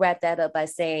I will wrap that up by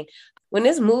saying, when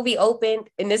this movie opened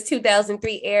in this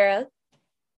 2003 era,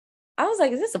 I was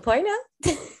like, is this a porno?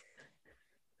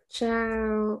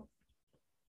 Child.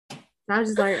 I was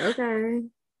just like, okay.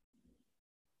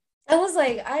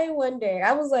 I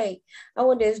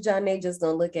wonder if John A just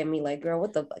gonna look at me like, girl,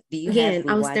 what the fuck do you have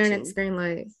me I was watching? staring at the screen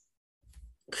like,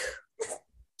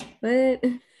 what?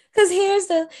 Because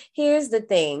here's the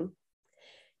thing.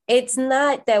 It's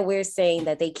not that we're saying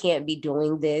that they can't be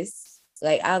doing this.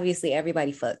 Like, obviously,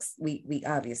 everybody fucks. We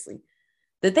obviously.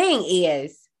 The thing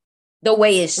is, the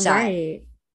way it's shot. Right.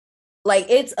 Like,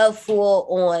 it's a full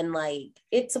on, like,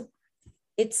 it's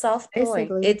soft porn.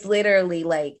 Basically. It's literally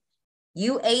like,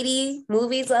 you 80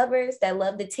 movies lovers that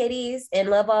love the titties and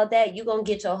love all that, you gonna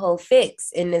get your whole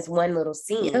fix in this one little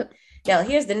scene. Yep. Now,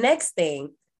 here's the next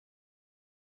thing.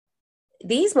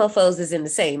 These mofos is in the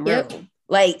same room. Yep.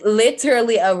 Like,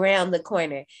 literally around the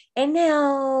corner. And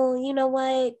now, you know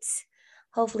what?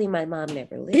 Hopefully my mom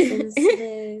never listens to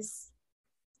this.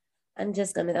 I'm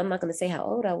not going to say how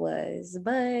old I was,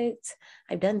 but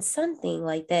I've done something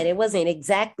like that. It wasn't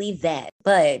exactly that,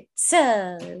 but it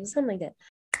was something like that.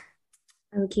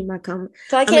 I would keep my comment.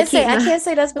 So I can't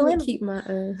say that's believable. I keep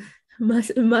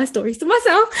my stories to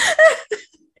myself.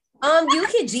 You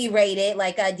could G-rate it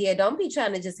like I did. Don't be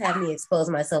trying to just have me expose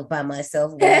myself by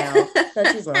myself. Wow. So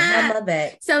she's gonna have my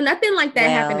back. So nothing like that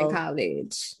happened in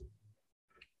college.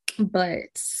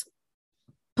 But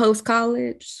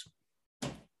post-college, I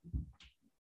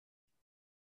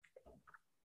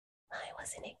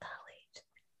wasn't in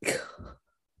college.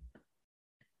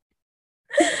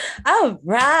 All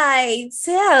right.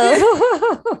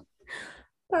 So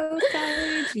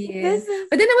post-college, yeah.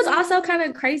 But then it was also kind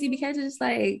of crazy because it's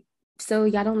like, so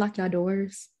y'all don't lock your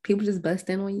doors? People just bust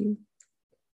in on you?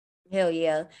 Hell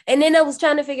yeah. And then I was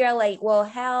trying to figure out, like, well,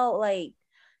 how, like,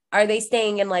 are they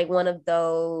staying in, like, one of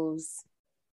those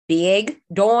big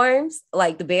dorms,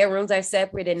 like the bedrooms are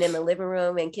separate and then the living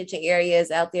room and kitchen area is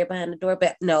out there behind the door.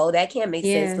 But no, that can't make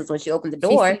sense because when she opened the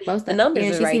door, the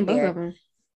numbers are right there. Both of them.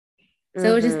 So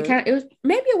it was just kind of, it was,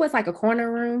 maybe it was like a corner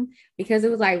room because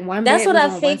it was like one that's bed what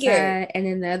was I on figured. One side and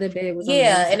then the other bed was on the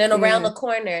other side. And then around the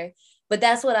corner. But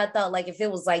that's what I thought, like if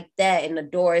it was like that and the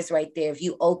door is right there, if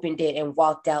you opened it and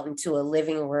walked out into a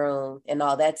living room and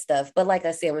all that stuff. But like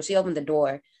I said, when she opened the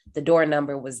door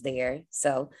number was there.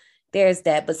 So there's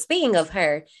that. But speaking of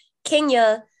her,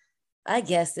 Kenya, I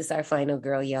guess it's our final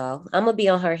girl, y'all. I'm going to be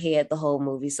on her head the whole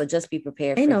movie. So just be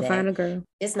prepared for that. Ain't no final girl.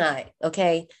 It's not,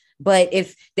 okay? But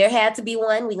if there had to be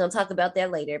one, we're going to talk about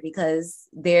that later because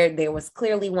there was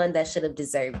clearly one that should have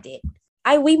deserved it.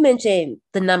 We mentioned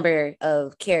the number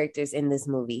of characters in this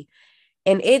movie.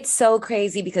 And it's so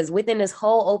crazy because within this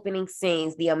whole opening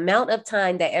scenes, the amount of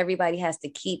time that everybody has to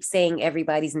keep saying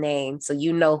everybody's name so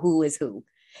you know who is who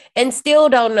and still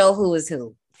don't know who is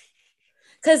who.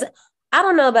 Because I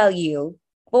don't know about you,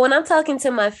 but when I'm talking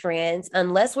to my friends,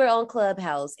 unless we're on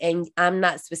Clubhouse and I'm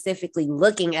not specifically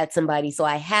looking at somebody, so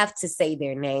I have to say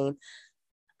their name,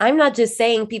 I'm not just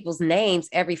saying people's names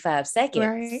every 5 seconds.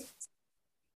 Right.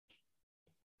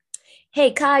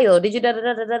 Hey, Kyle, did you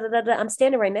da-da-da-da-da-da-da? I'm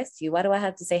standing right next to you. Why do I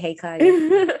have to say, hey, Kyle?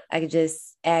 I could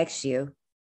just ask you.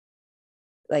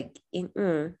 Like,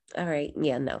 all right.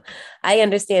 Yeah, no. I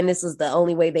understand this was the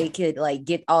only way they could, like,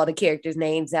 get all the characters'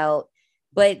 names out.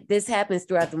 But this happens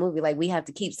throughout the movie. Like, we have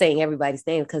to keep saying everybody's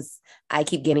name because I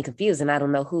keep getting confused and I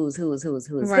don't know who's who.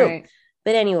 Right.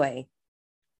 But anyway,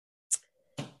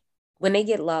 when they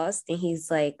get lost and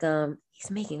he's like,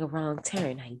 he's making a wrong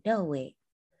turn. I know it.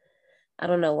 I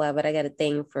don't know why, but I got a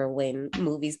thing for when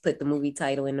movies put the movie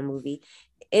title in the movie.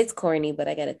 It's corny, but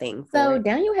I got a thing for it.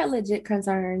 Daniel had legit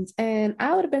concerns, and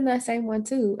I would have been that same one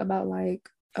too about like,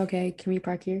 okay, can we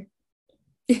park here?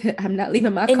 I'm not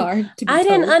leaving my car. I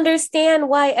didn't understand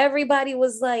why everybody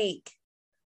was like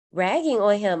ragging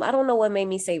on him. I don't know what made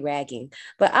me say ragging,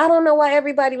 but I don't know why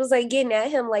everybody was like getting at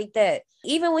him like that.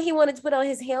 Even when he wanted to put on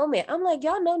his helmet, I'm like,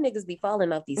 y'all know niggas be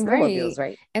falling off these snowmobiles,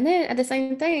 right? And then at the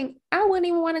same thing, I wouldn't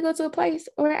even want to go to a place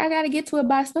where I got to get to it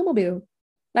by snowmobile.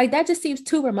 Like that just seems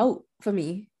too remote for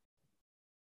me.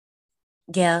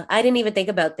 Yeah, I didn't even think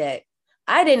about that.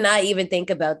 I did not even think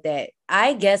about that.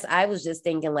 I guess I was just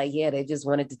thinking like, yeah, they just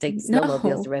wanted to take the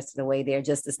snowmobiles the rest of the way there,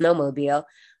 just a snowmobile.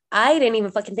 I didn't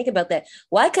even fucking think about that.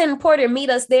 Why couldn't Porter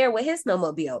meet us there with his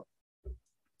snowmobile?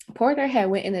 Porter had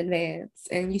went in advance,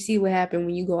 and you see what happened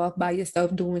when you go off by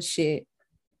yourself doing shit.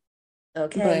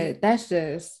 Okay, but that's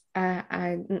just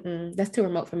that's too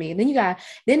remote for me. And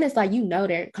then it's like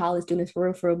they're college students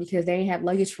for real because they ain't have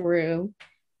luggage for real.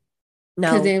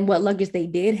 No, because then what luggage they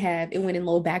did have, it went in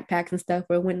little backpacks and stuff,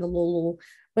 or it went in the little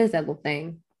what is that little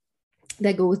thing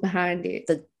that goes behind it?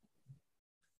 The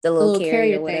little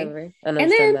carrier or whatever. And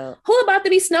then who about to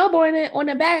be snowboarding on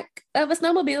the back of a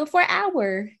snowmobile for an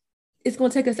hour? It's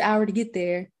going to take us an hour to get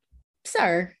there.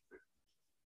 Sir.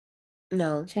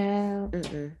 No. Child.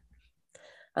 Mm-mm.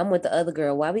 I'm with the other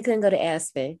girl. Why we couldn't go to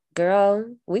Aspen?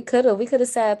 Girl, we could have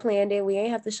side planned it. We ain't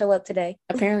have to show up today.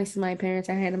 Apparently some of my parents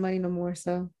ain't had the money no more,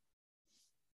 so.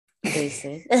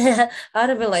 Listen. I'd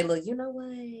have been like, look, you know what?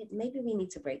 Maybe we need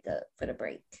to break up for the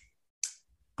break.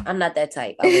 I'm not that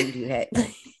type. I wouldn't do that.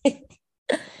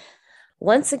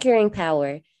 Once securing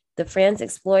power, the friends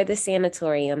explore the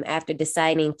sanatorium after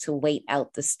deciding to wait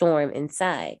out the storm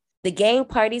inside. The gang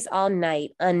parties all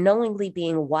night, unknowingly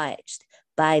being watched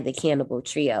by the cannibal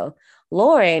trio.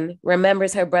 Lauren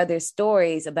remembers her brother's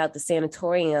stories about the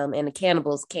sanatorium and the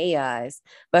cannibals' chaos,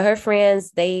 but her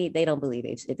friends, they don't believe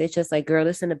it. It's just like, girl,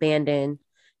 it's an abandoned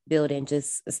building.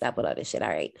 Just stop with all this shit. All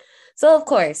right. So, of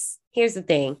course, here's the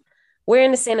thing. We're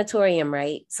in the sanatorium,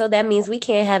 right? So that means we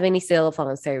can't have any cell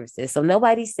phone services. So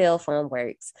nobody's cell phone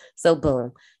works. So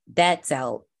boom, that's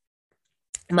out.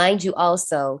 Mind you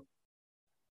also,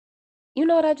 you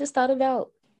know what I just thought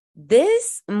about?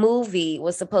 This movie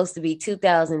was supposed to be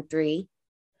 2003,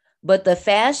 but the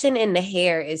fashion and the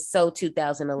hair is so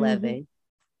 2011. Mm-hmm.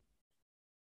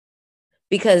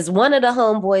 Because one of the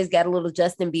homeboys got a little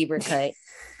Justin Bieber cut.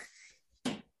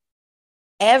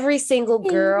 Every single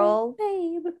girl,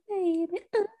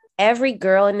 every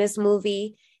girl in this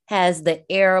movie has the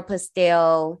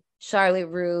Aeropostale, Charlotte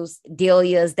Russe,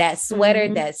 Delia's, that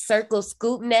sweater, that circle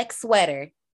scoop neck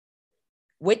sweater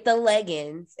with the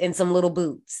leggings and some little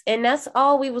boots. And that's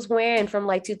all we was wearing from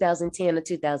like 2010 to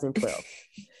 2012.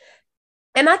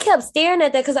 And I kept staring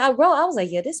at that because I was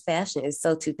like, yeah, this fashion is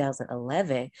so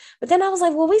 2011. But then I was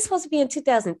like, well, we supposed to be in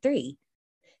 2003.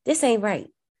 This ain't right.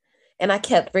 And I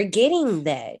kept forgetting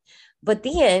that. But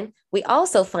then we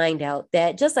also find out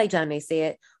that, just like Johnny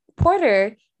said,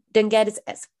 Porter didn't get his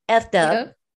effed up.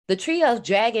 Yep. The trio's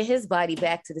dragging his body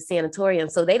back to the sanatorium.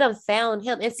 So they done found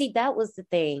him. And see, that was the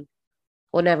thing.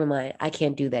 Well, never mind. I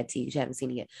can't do that to you. You haven't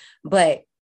seen it yet. But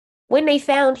when they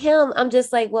found him, I'm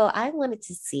just like, well, I wanted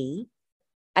to see.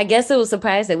 I guess it was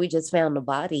surprised that we just found the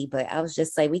body, but I was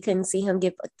just like, we couldn't see him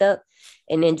get fucked up.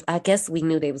 And then I guess we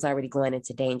knew they was already going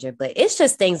into danger, but it's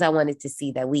just things I wanted to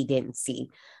see that we didn't see.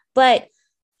 But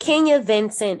Kenya,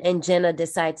 Vincent, and Jenna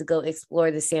decide to go explore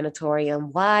the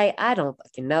sanatorium. Why? I don't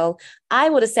fucking know. I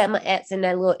would have sat my ass in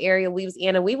that little area we was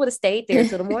in, and we would have stayed there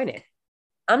till the morning.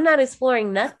 I'm not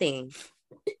exploring nothing.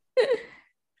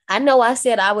 I know I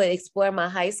said I would explore my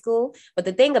high school, but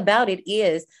the thing about it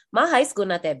is my high school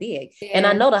not that big. Yeah. And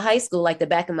I know the high school like the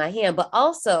back of my hand. But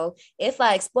also, if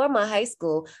I explore my high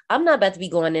school, I'm not about to be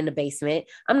going in the basement.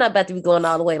 I'm not about to be going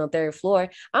all the way on the third floor.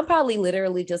 I'm probably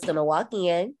literally just going to walk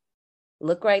in,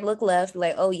 look right, look left,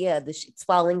 like, oh yeah, the shit's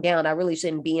falling down. I really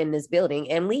shouldn't be in this building,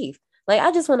 and leave. Like,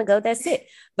 I just want to go. That's it.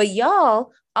 But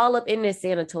y'all all up in this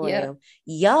sanatorium.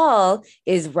 Yep. Y'all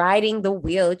is riding the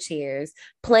wheelchairs,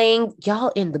 playing. Y'all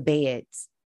in the beds.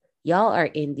 Y'all are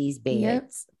in these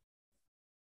beds. Yep.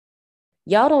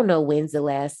 Y'all don't know when's the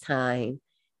last time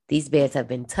these beds have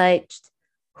been touched,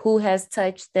 who has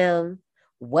touched them,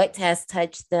 what has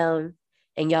touched them,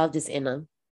 and y'all just in them.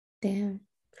 Damn.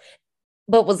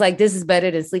 But was like, this is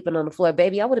better than sleeping on the floor.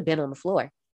 Baby, I would have been on the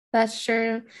floor. That's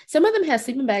true. Some of them had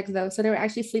sleeping bags, though. So they were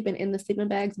actually sleeping in the sleeping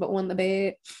bags, but on the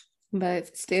bed.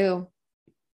 But still.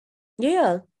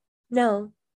 Yeah.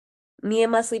 No. Me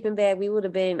and my sleeping bag, we would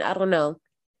have been, I don't know,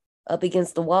 up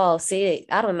against the wall, sit,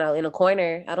 I don't know, in a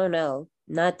corner. I don't know.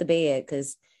 Not the bed,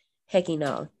 because hecky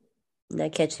no.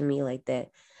 Not catching me like that.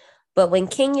 But when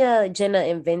Kenya, Jenna,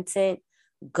 and Vincent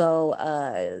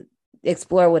go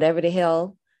explore whatever the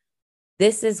hell,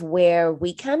 this is where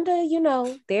we kind of,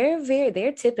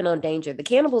 they're tipping on danger. The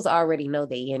cannibals already know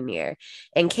they in there.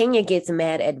 And Kenya gets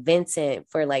mad at Vincent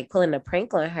for like pulling a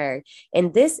prank on her.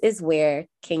 And this is where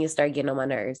Kenya started getting on my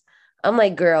nerves. I'm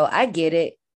like, girl, I get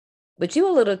it, but you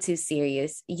a little too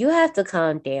serious. You have to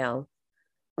calm down.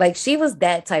 Like, she was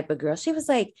that type of girl. She was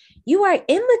like, you are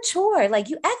immature. Like,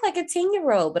 you act like a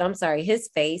 10-year-old. But I'm sorry, his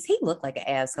face, he looked like an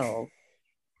asshole.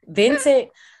 Vincent...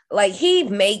 Like, he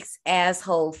makes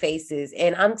asshole faces.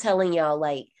 And I'm telling y'all,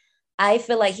 like, I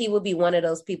feel like he would be one of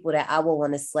those people that I would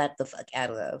want to slap the fuck out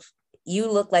of. You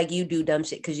look like you do dumb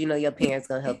shit because you know your parents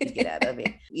going to help you get out of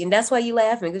it. And that's why you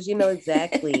laughing, because you know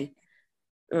exactly.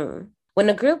 When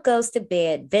the group goes to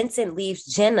bed, Vincent leaves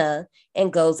Jenna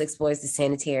and goes explores the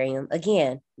sanitarium.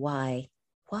 Again, why?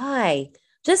 Why?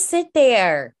 Just sit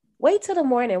there. Wait till the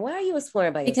morning. Why are you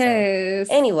exploring by yourself? Because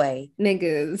anyway.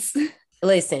 Niggas.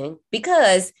 Listen,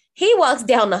 because he walks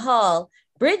down the hall,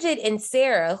 Bridget and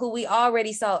Sarah, who we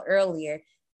already saw earlier,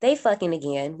 they fucking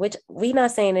again, which we not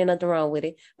saying there's nothing wrong with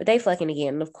it, but they fucking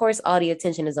again. And of course, all the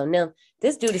attention is on them.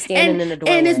 This dude is standing in the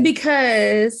doorway. And it's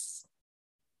because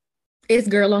it's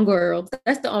girl on girl.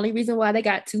 That's the only reason why they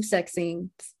got 2 sex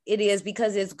scenes. It is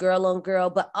because it's girl on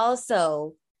girl, but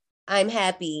also I'm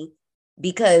happy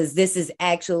because this is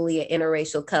actually an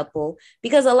interracial couple.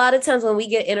 Because a lot of times when we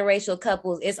get interracial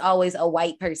couples, it's always a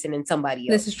white person and somebody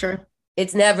else. This is true.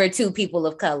 It's never 2 people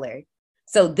of color.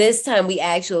 So this time we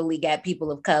actually got people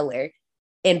of color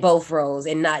in both roles,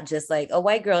 and not just like a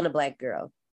white girl and a black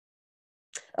girl,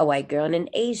 a white girl and an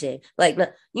Asian. Like,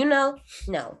 no,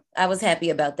 I was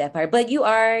happy about that part. But you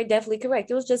are definitely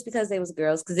correct. It was just because they was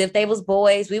girls. Because if they was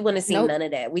boys, we wouldn't have seen none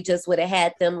of that. We just would have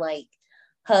had them like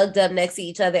hugged up next to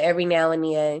each other every now and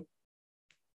then,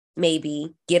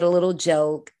 maybe get a little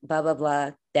joke, blah blah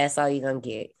blah. That's all you're gonna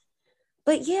get.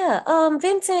 But yeah,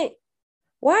 Vincent,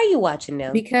 why are you watching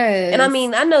them? Because, and I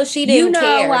mean, I know she didn't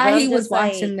care why he was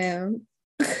watching them.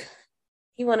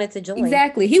 He wanted to join.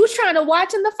 Exactly. He was trying to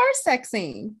watch in the first sex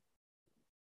scene.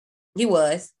 He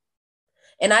was,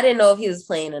 and I didn't know if he was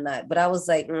playing or not. But I was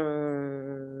like,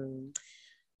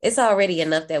 it's already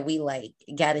enough that we like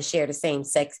got to share the same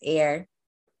sex air.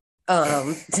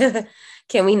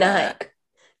 Can we not?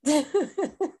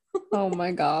 Oh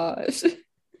my gosh.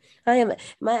 Am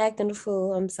I acting a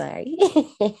fool? I'm sorry.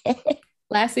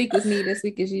 Last week was me, this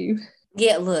week is you.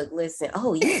 Yeah, look, listen.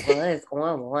 Oh, you was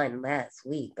on one last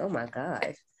week. Oh my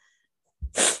gosh.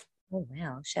 Oh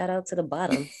wow. Shout out to the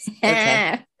bottom.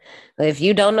 Okay. But if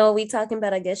you don't know what we're talking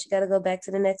about, I guess you gotta go back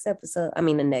to the next episode.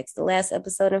 The last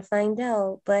episode and find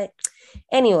out. But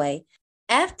anyway,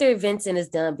 after Vincent is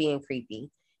done being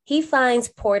creepy, he finds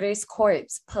Porter's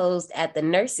corpse posed at the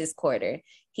nurse's quarter.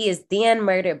 He is then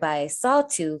murdered by a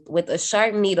sawtooth with a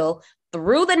sharp needle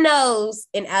through the nose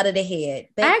and out of the head.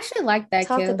 I actually like that.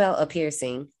 Talk about a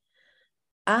piercing.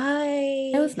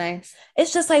 It was nice.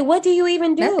 It's just like, what do you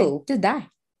even do? Nothing. Just die.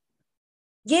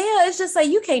 Yeah, it's just like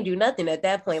you can't do nothing at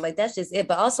that point. Like that's just it.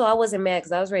 But also I wasn't mad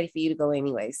because I was ready for you to go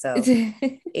anyway. So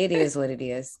it is what it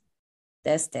is.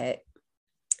 That's that.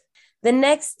 The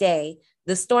next day,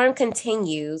 the storm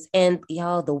continues, and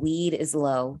y'all, the weed is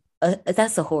low.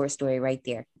 That's a horror story right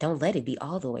there. Don't let it be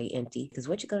all the way empty, because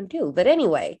what you gonna do? But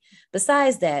anyway,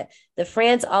 besides that, the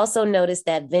friends also notice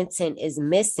that Vincent is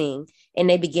missing, and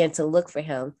they begin to look for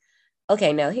him.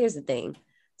 Okay, now here's the thing.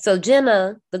 So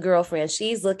Jenna, the girlfriend,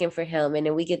 she's looking for him, and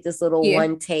then we get this little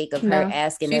one take of her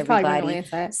asking everybody.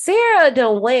 Sarah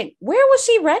don't went. Where was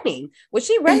she running? Was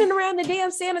she running around the damn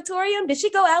sanatorium? Did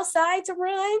she go outside to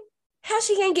run? How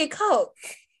she can't get caught?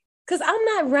 Because I'm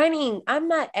not running. I'm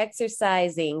not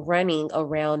exercising, running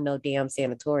around no damn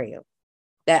sanatorium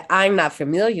that I'm not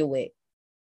familiar with.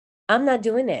 I'm not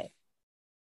doing that.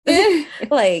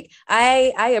 Like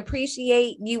I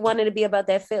appreciate you wanting to be about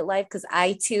that fit life because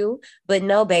I too, but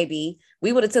no, baby,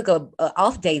 we would have took a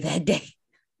off day that day.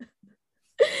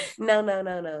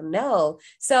 No.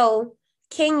 So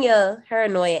Kenya, her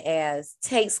annoying ass,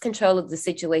 takes control of the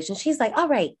situation. She's like, all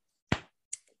right,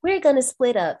 we're gonna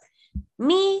split up.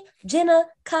 Me, Jenna,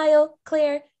 Kyle,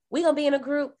 Claire, we gonna be in a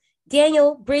group.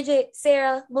 Daniel, Bridget,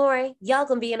 Sarah, Lauren, y'all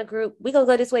gonna be in a group. We gonna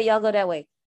go this way, y'all go that way.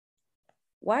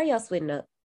 Why are y'all splitting up?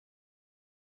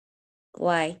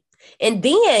 Why? And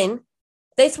then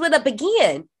they split up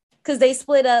again because they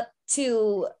split up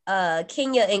to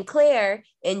Kenya and Claire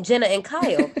and Jenna and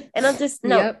Kyle. And I'm just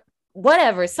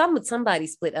whatever. Somebody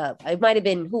split up. It might have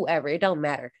been whoever. It don't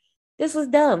matter. This was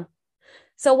dumb.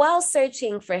 So while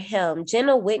searching for him,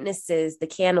 Jenna witnesses the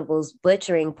cannibals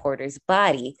butchering Porter's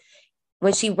body.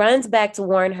 When she runs back to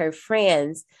warn her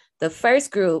friends, the first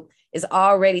group is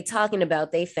already talking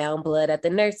about they found blood at the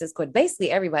nurse's court. Basically,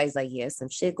 everybody's like, yeah, some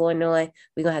shit going on.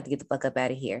 We're going to have to get the fuck up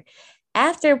out of here.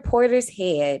 After Porter's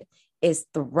head is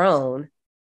thrown,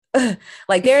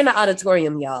 like they're in the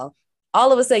auditorium, y'all.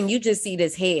 All of a sudden, you just see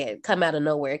this head come out of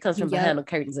nowhere. It comes from behind the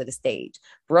curtains of the stage,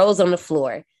 rolls on the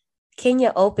floor.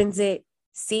 Kenya opens it,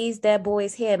 sees that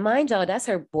boy's head. Mind y'all, that's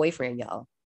her boyfriend, y'all.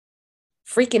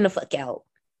 Freaking the fuck out.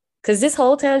 Because this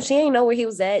whole time, she ain't know where he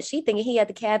was at. She thinking he at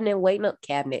the cabinet waiting on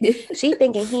She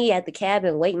thinking he at the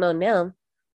cabin waiting on them.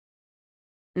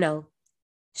 No.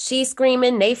 She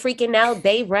screaming. They freaking out.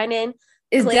 They running.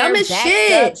 It's Claire dumb as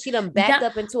shit. Up. She done backed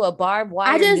up into a barbed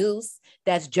wire noose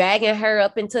that's dragging her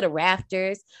up into the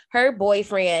rafters. Her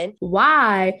boyfriend.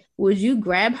 Why would you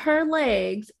grab her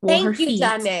legs or her feet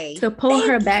to pull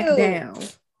her back down?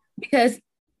 Because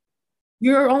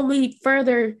you're only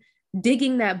further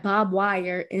digging that barbed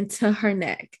wire into her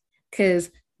neck because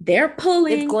they're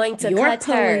pulling. It's going to cut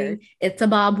her. It's a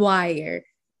barbed wire.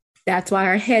 That's why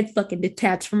her head fucking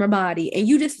detached from her body. And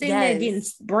you just sitting there getting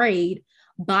sprayed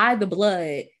by the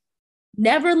blood.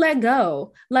 Never let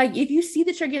go. Like, if you see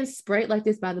that you're getting sprayed like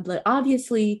this by the blood,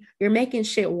 obviously you're making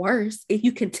shit worse if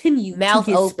you continue to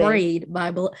get sprayed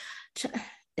by blood.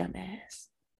 Dumbass.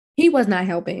 He was not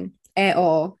helping at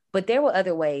all. But there were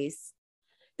other ways.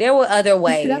 There were other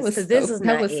ways. That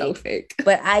was so fake.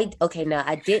 But I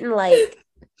didn't like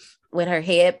when her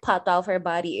head popped off her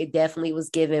body. It definitely was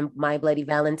giving My Bloody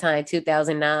Valentine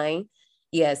 2009.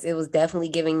 Yes, it was definitely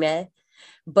giving that.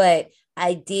 But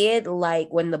I did like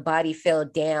when the body fell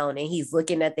down and he's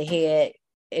looking at the head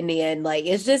and then like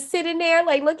it's just sitting there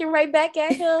like looking right back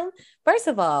at him. First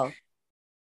of all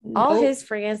his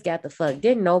friends got the fuck.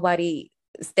 Didn't nobody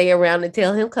stay around and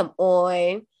tell him, come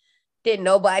on? Didn't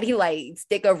nobody like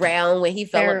stick around when he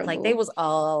fell? Like they was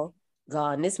all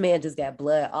gone. This man just got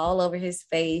blood all over his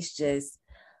face. Just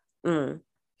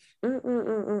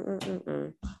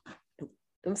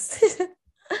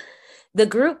The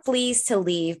group flees to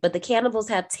leave, but the cannibals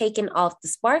have taken off the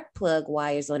spark plug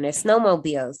wires on their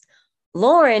snowmobiles.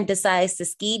 Lauren decides to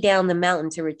ski down the mountain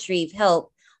to retrieve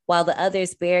help while the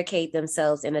others barricade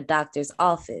themselves in a doctor's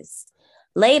office.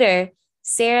 Later,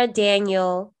 Sarah,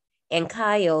 Daniel, and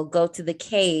Kyle go to the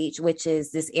cage, which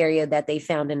is this area that they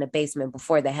found in the basement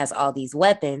before that has all these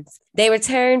weapons. They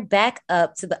return back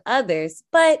up to the others,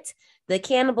 but the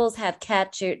cannibals have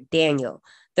captured Daniel.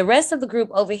 The rest of the group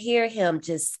overhear him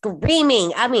just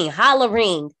screaming,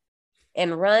 hollering,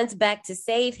 and runs back to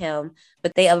save him,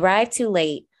 but they arrive too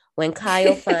late when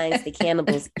Kyle finds the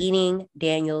cannibals eating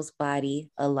Daniel's body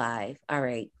alive. All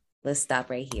right, let's stop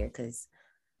right here because,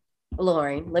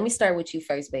 Lauren, let me start with you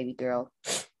first, baby girl.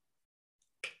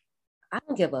 I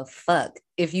don't give a fuck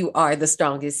if you are the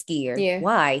strongest skier. Yeah.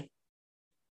 Why?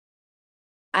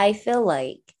 I feel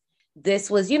like this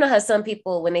was, you know how some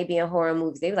people, when they be in horror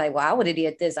movies, they be like, well, I would have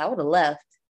did this. I would have left.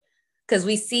 Because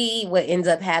we see what ends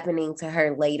up happening to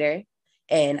her later.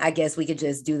 And I guess we could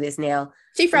just do this now.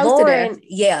 She froze to death.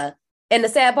 Yeah. And the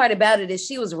sad part about it is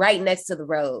she was right next to the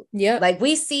road. Yeah. Like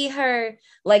we see her,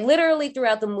 like literally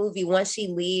throughout the movie, once she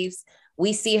leaves,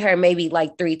 we see her maybe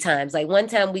like 3 times. Like one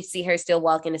time we see her still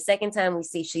walking. The second time we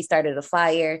see she started a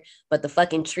fire, but the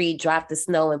fucking tree dropped the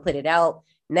snow and put it out.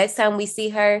 Next time we see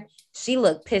her, she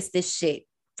looked pissed as shit,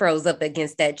 froze up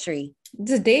against that tree.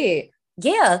 Just dead.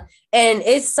 Yeah. And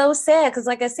it's so sad because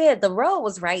like I said, the road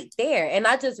was right there. And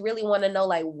I just really want to know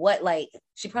like what, like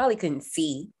she probably couldn't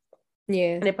see.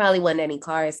 Yeah. And there probably wasn't any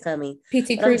cars coming.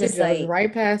 PT Cruiser just like,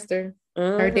 right past her,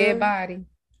 her dead body.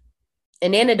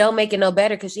 And then it don't make it no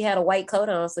better because she had a white coat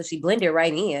on, so she blended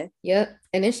right in. Yep.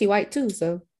 And then she white too,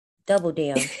 so. Double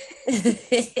down.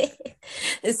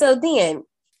 So then,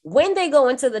 when they go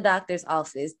into the doctor's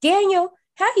office, Daniel,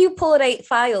 how do you pull 8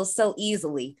 files so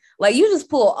easily? Like, you just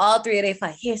pull all 3 of their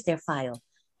files. Here's their file.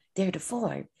 They're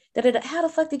deformed. How the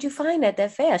fuck did you find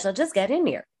that fast? I just got in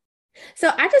there.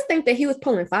 So I just think that he was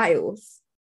pulling files.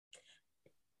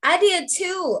 I did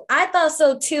too. I thought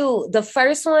so too. The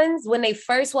first ones, when they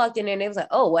first walked in there, and they was like,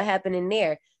 oh, what happened in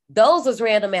there? Those was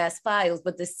random ass files.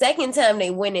 But the second time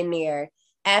they went in there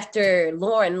after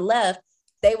Lauren left,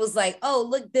 they was like, oh,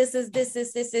 look, this is this.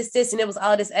 And it was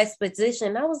all this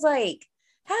exposition. I was like,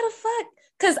 how the fuck?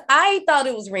 Because I thought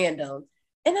it was random.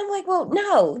 And I'm like, well,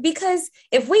 no, because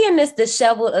if we in this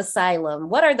disheveled asylum,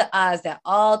 what are the odds that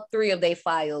all 3 of their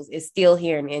files is still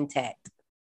here and intact?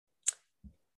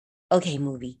 Okay,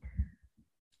 movie.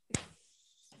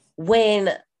 When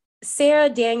Sarah,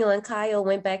 Daniel, and Kyle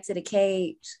went back to the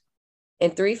cage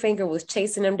and Three Finger was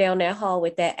chasing them down that hall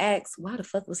with that axe, why the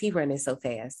fuck was he running so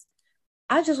fast?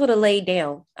 I just would have laid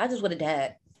down. I just would have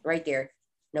died right there.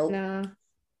 Nope. No.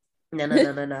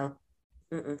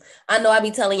 I know I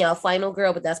be telling y'all Final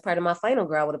Girl, but that's part of my Final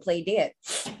Girl. I would have played dead.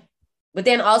 But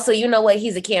then also, you know what?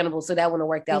 He's a cannibal, so that wouldn't have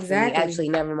worked out for me. Actually,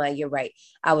 never mind. You're right.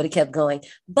 I would have kept going.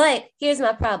 But here's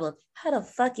my problem. How the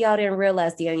fuck y'all didn't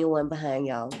realize Daniel wasn't behind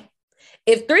y'all?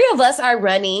 If 3 of us are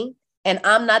running and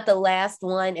I'm not the last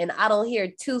one and I don't hear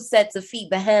 2 sets of feet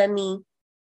behind me,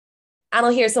 I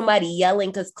don't hear somebody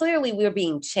yelling because clearly we're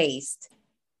being chased.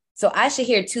 So I should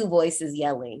hear 2 voices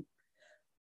yelling.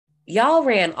 Y'all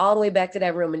ran all the way back to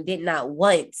that room and did not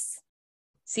once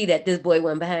see that this boy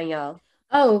went behind y'all.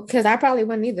 Oh, because I probably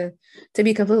wouldn't either, to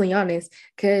be completely honest.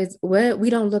 Because we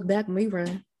don't look back when we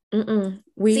run.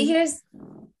 See,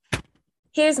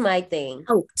 here's my thing.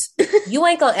 You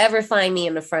ain't gonna ever find me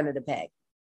in the front of the pack.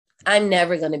 I'm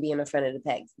never gonna be in the front of the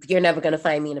pack. You're never gonna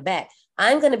find me in the back.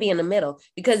 I'm gonna be in the middle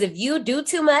because if you do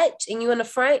too much and you in the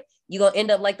front, you're gonna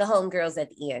end up like the homegirls at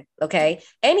the end. Okay,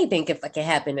 anything can fucking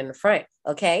happen in the front.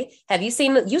 Okay, have you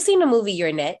seen the movie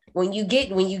You're Net? When you get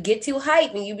too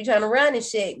hyped and you be trying to run and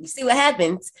shit, you see what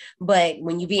happens. But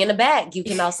when you be in the back, you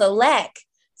can also lack.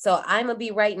 So I'm gonna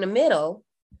be right in the middle.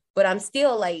 But I'm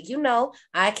still like,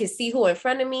 I can see who in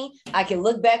front of me. I can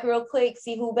look back real quick,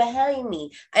 see who behind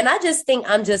me. And I just think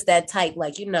I'm just that type.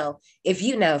 Like, if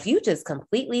you just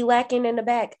completely lacking in the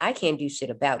back, I can't do shit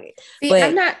about it.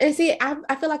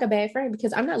 I feel like a bad friend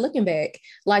because I'm not looking back.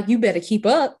 Like, you better keep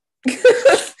up.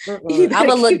 I'm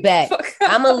gonna look back.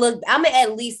 I'm gonna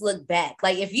at least look back.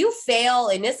 Like, if you fail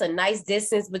and it's a nice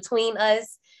distance between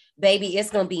us, baby, it's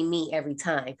gonna be me every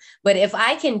time. But if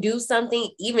I can do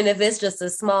something, even if it's just a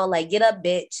small, like, get up,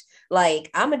 bitch, like,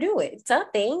 I'm gonna do it.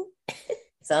 Something.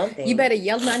 You better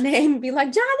yell my name and be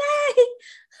like, Johnny.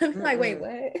 I'm like, wait,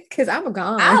 what? Because I'm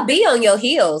gone. I'll be on your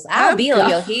heels.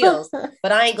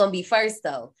 But I ain't gonna be first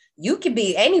though.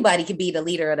 Anybody could be the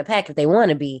leader of the pack if they want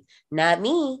to be. Not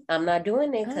me. I'm not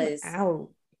doing it because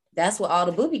that's what all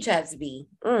the booby traps be.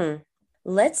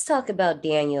 Let's talk about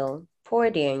Daniel. Poor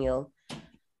Daniel.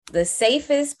 The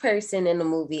safest person in the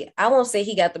movie. I won't say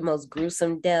he got the most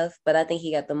gruesome death, but I think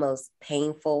he got the most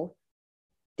painful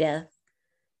death.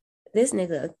 This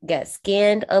nigga got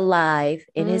skinned alive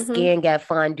and his skin got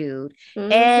fondued.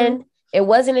 And it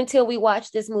wasn't until we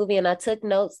watched this movie and I took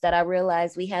notes that I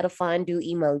realized we had a fondue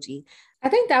emoji. I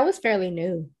think that was fairly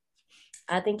new.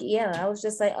 I was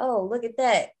just like, oh, look at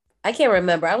that. I can't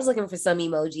remember. I was looking for some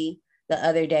emoji the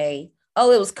other day.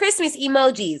 Oh, it was Christmas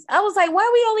emojis. I was like, why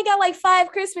we only got like 5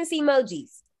 Christmas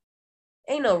emojis?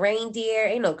 Ain't no reindeer,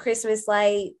 ain't no Christmas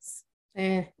lights.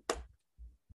 Do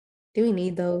we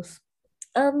need those?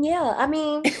 Yeah. I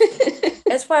mean,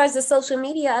 as far as the social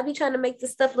media, I be trying to make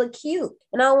this stuff look cute.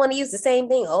 And I don't want to use the same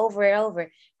thing over and over.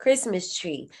 Christmas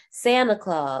tree, Santa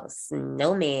Claus,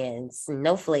 snowman,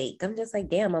 snowflake. I'm just like,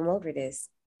 damn, I'm over this.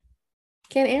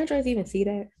 Can androids even see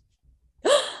that?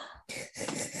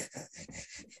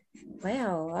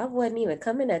 Wow, I wasn't even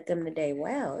coming at them today.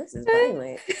 Wow, this is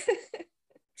violent.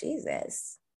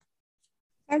 Jesus.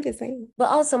 I'm just saying. But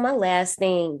also, my last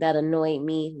thing that annoyed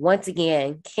me, once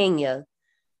again, Kenya,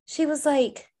 she was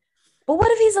like, but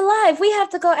what if he's alive? We have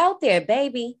to go out there,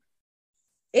 baby.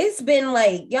 It's been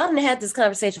like, y'all done had this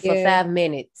conversation for 5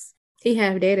 minutes. He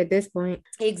half dead at this point.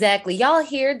 Exactly. Y'all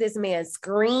hear this man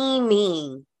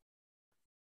screaming.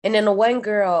 And then the one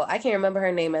girl, I can't remember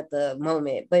her name at the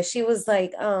moment, but she was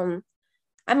like,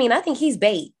 I think he's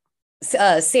bait.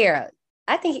 Sarah.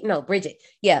 Bridget.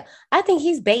 Yeah. I think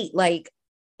he's bait. Like,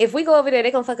 if we go over there,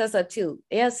 they're gonna fuck us up too.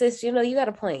 Yeah, sis, you got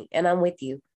a point, and I'm with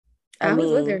you. I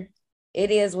was with her. It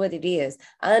is what it is.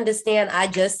 I understand. I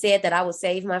just said that I would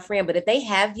save my friend, but if they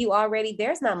have you already,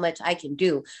 there's not much I can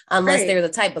do unless they're the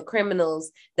type of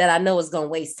criminals that I know is going to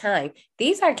waste time.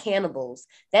 These are cannibals.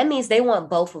 That means they want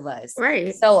both of us.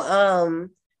 Right. So,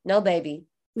 no, baby.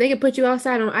 They can put you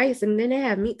outside on ice and then they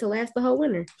have meat to last the whole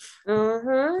winter.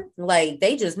 Mm-hmm. Like,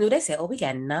 they just knew. They said, oh, we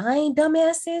got 9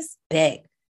 dumbasses? Bet.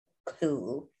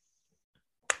 Cool.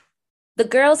 The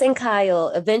girls and Kyle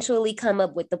eventually come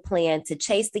up with the plan to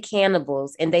chase the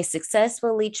cannibals, and they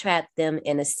successfully trap them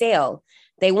in a cell.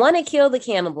 They want to kill the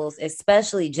cannibals,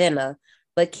 especially Jenna,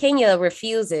 but Kenya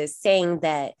refuses, saying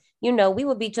that, we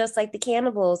would be just like the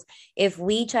cannibals if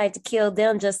we tried to kill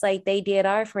them just like they did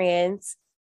our friends.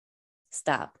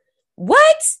 Stop.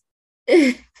 What?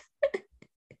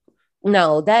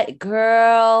 No, that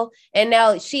girl. And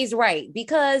now she's right,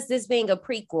 because this being a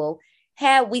prequel,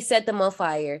 had we set them on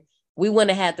fire, we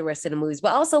wouldn't have had the rest of the movies.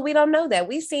 But also, we don't know that.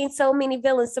 We've seen so many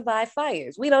villains survive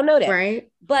fires. We don't know that. Right.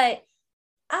 But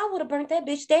I would have burnt that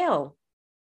bitch down.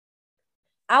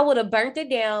 I would have burnt it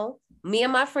down. Me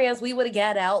and my friends, we would have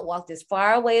got out, walked as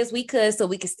far away as we could so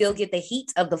we could still get the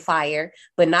heat of the fire,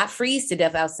 but not freeze to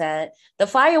death outside. The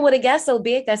fire would have got so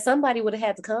big that somebody would have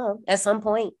had to come at some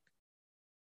point.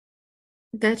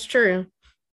 That's true.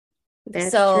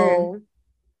 That's so true.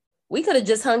 We could have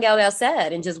just hung out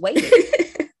outside and just waited.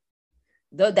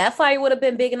 That fire would have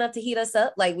been big enough to heat us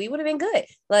up. Like, we would have been good.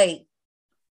 Like,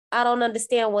 I don't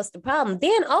understand what's the problem.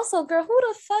 Then also, girl, who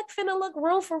the fuck finna look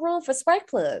room for spark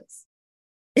plugs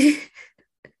in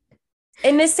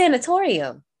this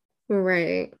sanatorium?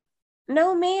 Right.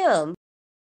 No, ma'am.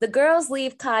 The girls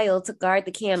leave Kyle to guard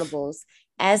the cannibals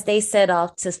as they set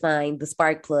off to find the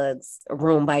spark plugs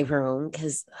room by room.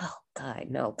 Because, oh God,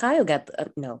 no. Kyle got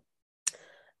no.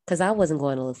 Because I wasn't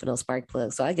going to look for those spark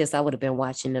plugs. So I guess I would have been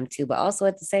watching them too. But also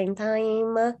at the same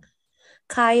time,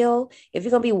 Kyle, if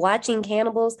you're going to be watching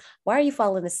cannibals, why are you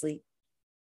falling asleep?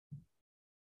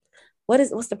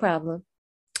 What's the problem?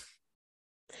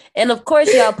 And of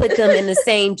course, y'all put them in the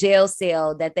same jail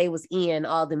cell that they was in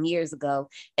all them years ago.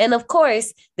 And of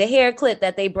course, the hair clip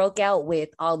that they broke out with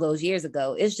all those years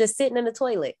ago is just sitting in the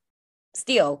toilet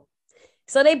still.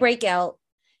 So they break out.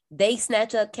 They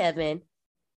snatch up Kevin.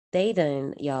 They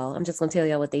done, y'all, I'm just going to tell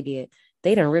y'all what they did.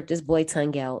 They done ripped this boy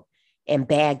tongue out and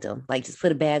bagged him, like just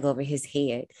put a bag over his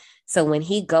head. So when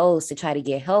he goes to try to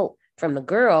get help from the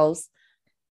girls,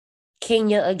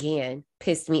 Kenya again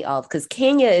pissed me off because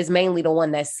Kenya is mainly the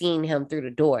one that's seen him through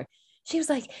the door. She was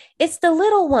like, it's the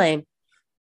little one.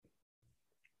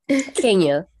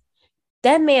 Kenya,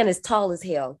 that man is tall as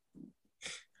hell.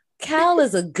 Kyle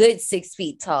is a good 6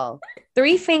 feet tall.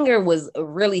 3 Finger was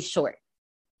really short.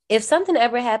 If something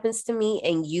ever happens to me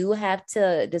and you have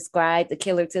to describe the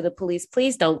killer to the police,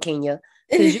 please don't, Kenya,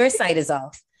 because your sight is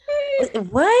off.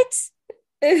 What?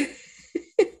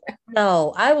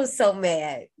 No, I was so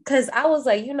mad because I was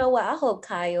like, you know what? I hope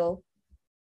Kyle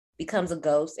becomes a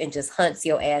ghost and just hunts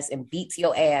your ass and beats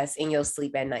your ass in your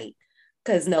sleep at night.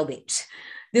 Because no, bitch,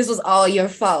 this was all your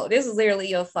fault. This was literally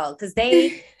your fault because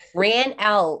they ran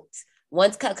out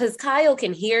once because Kyle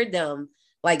can hear them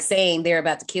like saying they're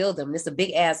about to kill them. There's a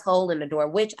big ass hole in the door,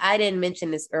 which I didn't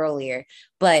mention this earlier.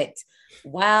 But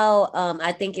while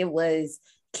I think it was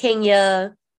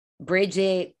Kenya,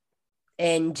 Bridget,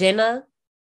 and Jenna,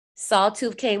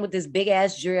 Sawtooth came with this big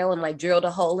ass drill and like drilled a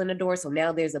hole in the door. So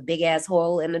now there's a big ass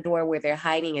hole in the door where they're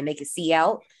hiding and they can see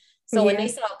out. So when they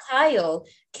saw Kyle,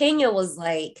 Kenya was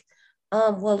like,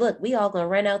 well, look, we all gonna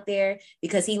run out there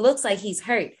because he looks like he's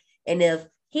hurt. And if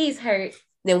he's hurt,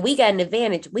 then we got an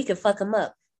advantage. We can fuck him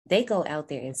up. They go out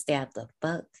there and stab the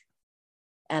fuck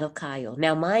out of Kyle.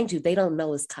 Now, mind you, they don't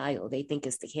know it's Kyle. They think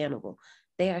it's the cannibal.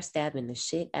 They are stabbing the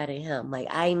shit out of him. Like,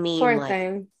 I mean, poor like,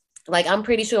 thing. Like, I'm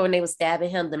pretty sure when they were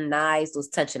stabbing him, the knives was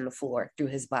touching the floor through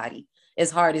his body as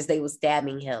hard as they were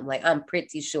stabbing him. Like, I'm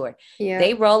pretty sure. Yeah.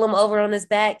 They roll him over on his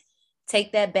back,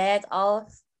 take that bag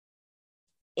off,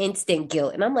 instant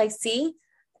guilt. And I'm like, see,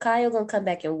 Kyle gonna come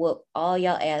back and whoop all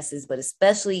y'all asses, but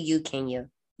especially you, Kenya.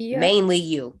 Yep. Mainly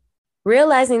you.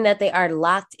 Realizing that they are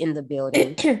locked in the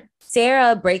building,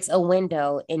 Sarah breaks a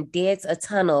window and digs a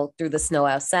tunnel through the snow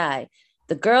outside.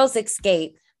 The girls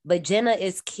escape, but Jenna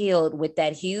is killed with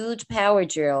that huge power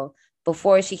drill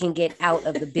before she can get out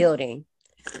of the building.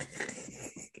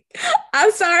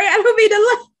 I'm sorry, I don't mean to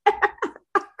laugh.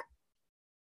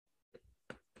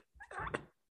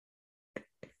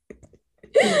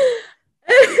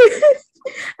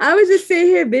 I was just sitting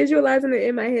here visualizing it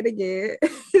in my head again.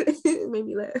 It made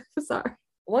me laugh. Sorry.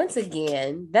 Once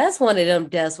again, that's one of them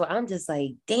deaths where I'm just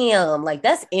like, damn, like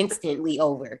that's instantly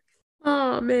over.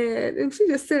 Oh man. And she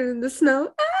just sitting in the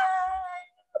snow.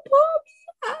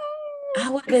 I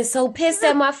would have been so pissed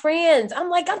at my friends. I'm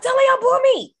like, I'm telling y'all, poor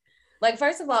me. Like,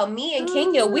 first of all, me and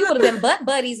Kenya, we would have been butt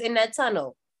buddies in that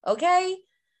tunnel. Okay?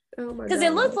 Oh my God. Because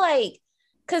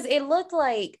it looked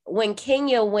like when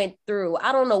Kenya went through,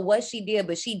 I don't know what she did,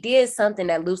 but she did something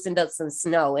that loosened up some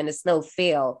snow and the snow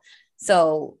fell.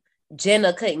 So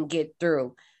Jenna couldn't get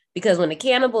through. Because when the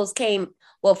cannibals came,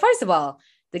 well, first of all,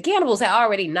 the cannibals had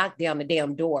already knocked down the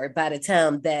damn door by the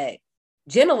time that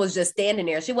Jenna was just standing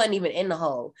there. She wasn't even in the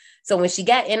hole. So when she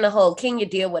got in the hole, Kenya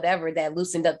did whatever that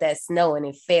loosened up that snow and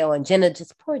it fell. And Jenna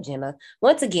just, poor Jenna.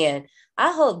 Once again,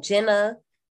 I hope Jenna,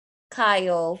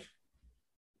 Kyle,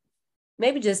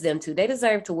 maybe just them two, they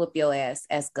deserve to whoop your ass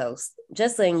as ghosts.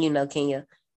 Just letting you know, Kenya,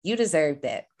 you deserve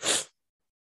that.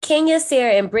 Kenya,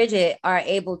 Sarah, and Bridget are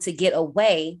able to get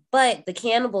away, but the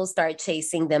cannibals start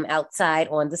chasing them outside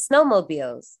on the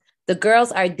snowmobiles. The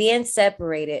girls are then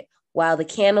separated while the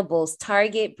cannibals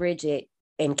target Bridget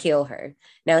and kill her.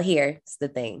 Now, here's the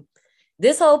thing.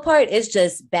 This whole part is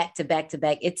just back to back to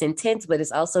back. It's intense, but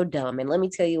it's also dumb. And let me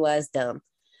tell you why it's dumb.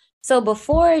 So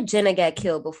before Jenna got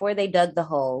killed, before they dug the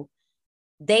hole,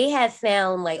 they had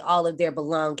found like all of their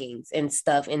belongings and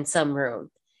stuff in some room.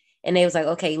 And they was like,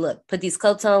 okay, look, put these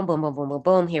coats on, boom, boom, boom, boom,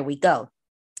 boom, here we go.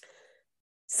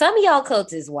 Some of y'all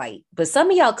coats is white, but some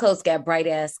of y'all coats got bright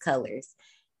ass colors.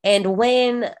 And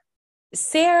when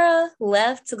Sarah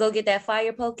left to go get that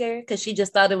fire poker, because she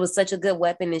just thought it was such a good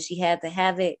weapon and she had to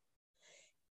have it,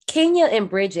 Kenya and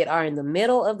Bridget are in the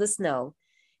middle of the snow,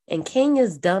 and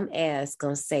Kenya's dumb ass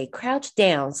gonna say, crouch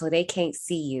down so they can't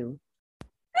see you.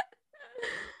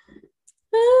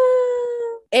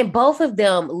 And both of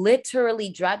them literally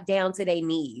dropped down to their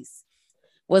knees.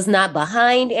 Was not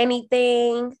behind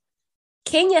anything.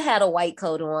 Kenya had a white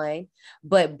coat on,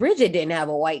 but Bridget didn't have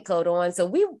a white coat on. So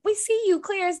we see you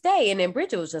clear as day. And then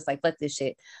Bridget was just like, fuck this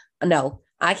shit. No,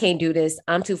 I can't do this.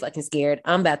 I'm too fucking scared.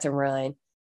 I'm about to run.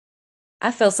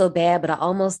 I felt so bad, but I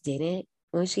almost didn't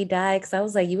when she died, because I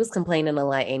was like, you was complaining a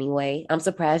lot anyway. I'm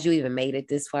surprised you even made it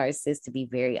this far, sis, to be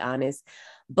very honest.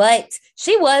 But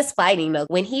she was fighting, though.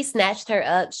 When he snatched her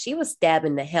up, she was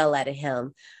stabbing the hell out of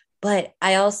him. But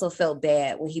I also felt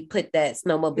bad when he put that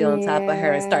snowmobile on top of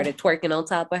her and started twerking on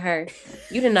top of her.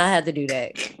 You did not have to do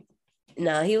that.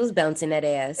 No, he was bouncing that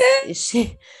ass.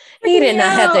 He did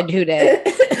not have to do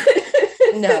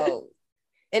that. No.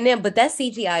 And then, but that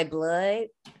CGI blood,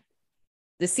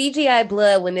 the CGI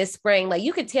blood when it's spraying, like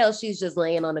you could tell she's just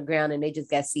laying on the ground and they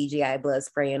just got CGI blood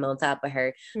spraying on top of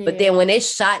her. Yeah. But then when it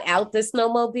shot out the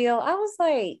snowmobile, I was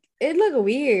like, it looked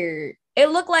weird. It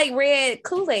looked like red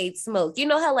Kool-Aid smoke. You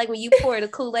know how like when you pour the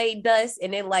Kool-Aid dust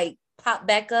and it like pop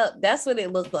back up? That's what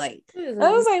it looked like.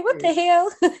 I was like, what the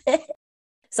hell?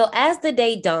 So as the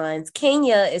day dawns,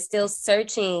 Kenya is still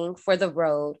searching for the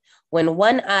road when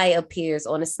one eye appears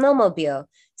on a snowmobile.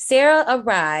 Sarah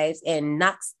arrives and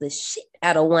knocks the shit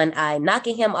out of one eye,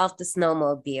 knocking him off the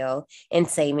snowmobile and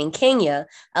saving Kenya,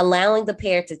 allowing the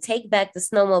pair to take back the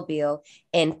snowmobile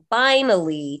and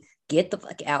finally get the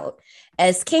fuck out.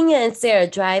 As Kenya and Sarah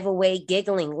drive away,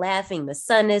 giggling, laughing, the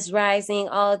sun is rising,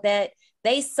 all that,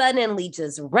 they suddenly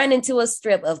just run into a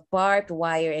strip of barbed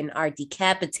wire and are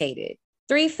decapitated.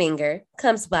 Three Finger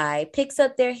comes by, picks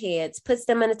up their heads, puts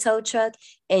them in a tow truck,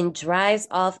 and drives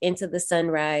off into the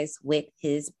sunrise with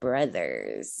his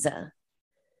brothers.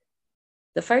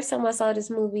 The first time I saw this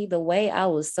movie, the way I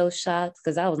was so shocked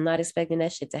because I was not expecting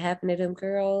that shit to happen to them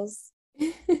girls.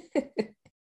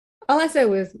 All I said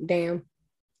was, damn.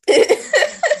 Because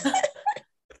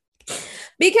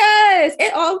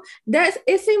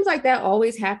it seems like that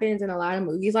always happens in a lot of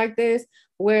movies like this,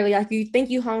 where like you think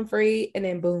you home free and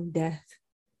then boom, death.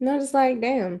 And I'm just like,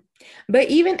 damn. But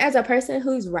even as a person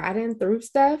who's riding through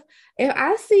stuff, if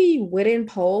I see wooden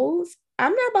poles,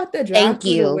 I'm not about to drive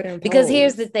through the wooden poles. Because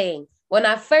here's the thing. When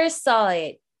I first saw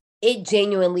it, it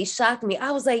genuinely shocked me.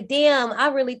 I was like, damn, I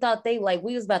really thought we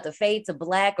was about to fade to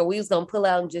black, or we was going to pull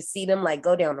out and just see them like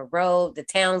go down the road, the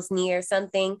town's near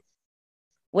something.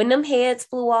 When them heads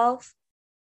flew off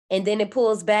and then it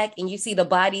pulls back and you see the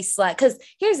body slide. Because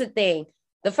here's the thing.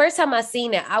 the first time I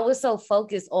seen it, I was so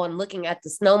focused on looking at the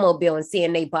snowmobile and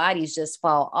seeing their bodies just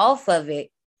fall off of it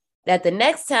that the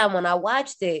next time when I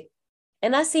watched it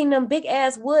and I seen them big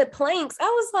ass wood planks, I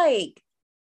was like,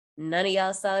 none of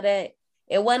y'all saw that.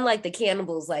 It wasn't like the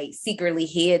cannibals like secretly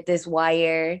hid this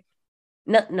wire.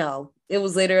 No, it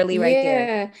was literally right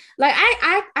there. Like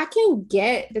I can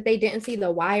get that they didn't see the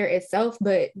wire itself,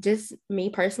 but just me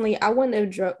personally, I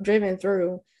wouldn't have driven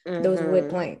through those wood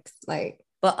planks. Like,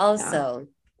 but also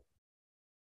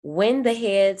when the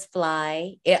heads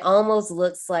fly, it almost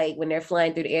looks like when they're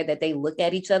flying through the air that they look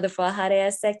at each other for a hot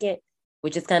ass second,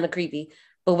 which is kind of creepy.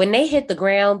 But when they hit the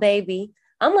ground, baby,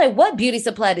 I'm like, what beauty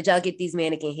supply did y'all get these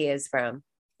mannequin heads from?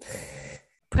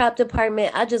 Prop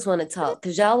department, I just want to talk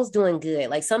because y'all was doing good.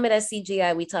 Like some of that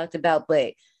CGI we talked about,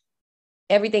 but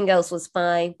everything else was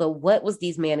fine. But what was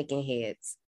these mannequin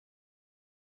heads?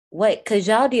 What? Because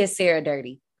y'all did Sarah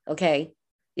dirty, okay?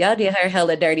 Y'all did her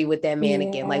hella dirty with that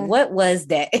mannequin. Like, what was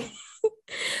that?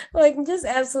 Like, just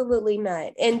absolutely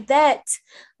not. And that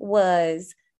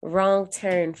was Wrong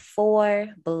Turn 4,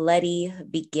 Bloody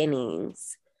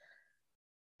Beginnings.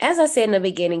 As I said in the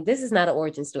beginning, this is not an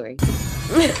origin story.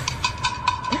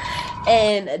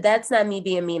 And that's not me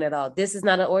being mean at all. This is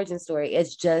not an origin story.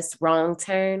 It's just Wrong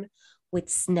Turn with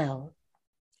snow.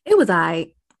 It was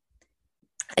I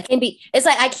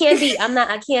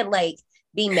can't like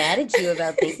be mad at you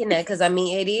about thinking that, because I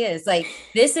mean it is. Like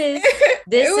this is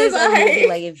a movie.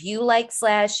 Like if you like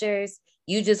slashers,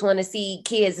 you just want to see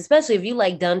kids, especially if you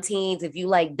like dumb teens, if you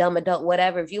like dumb adult,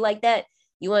 whatever, if you like that,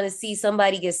 you want to see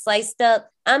somebody get sliced up,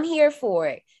 I'm here for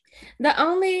it. The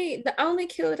only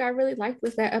kill that I really liked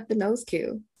was that up the nose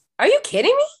kill. Are you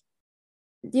kidding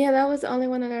me? Yeah, that was the only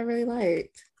one that I really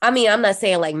liked. I mean, I'm not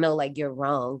saying like, no, like you're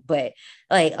wrong, but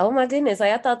like, oh my goodness.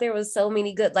 Like I thought there was so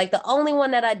many good, like the only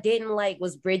one that I didn't like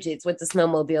was Bridget's with the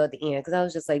snowmobile at the end. Cause I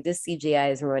was just like, this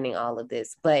CGI is ruining all of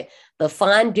this, but the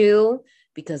fondue,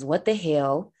 because what the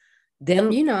hell,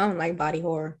 them, you know, I don't like body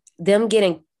horror, them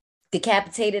getting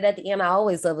decapitated at the end. I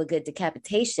always love a good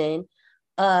decapitation.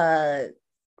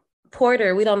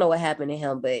 Porter, we don't know what happened to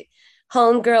him, but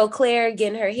homegirl Claire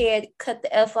getting her head cut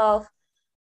the F off.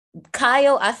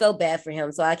 Kyle, I felt bad for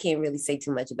him, so I can't really say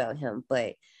too much about him.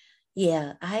 But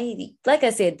yeah, like I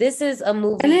said, this is a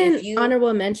movie. And then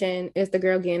honorable mention is the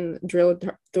girl getting drilled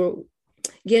through,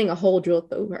 getting a hole drilled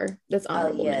through her. That's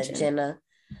honorable mention. Jenna.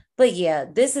 But yeah,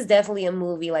 this is definitely a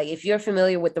movie. Like if you're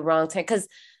familiar with The Wrong Turn, because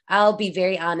I'll be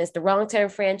very honest, the Wrong Turn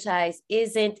franchise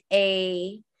isn't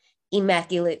a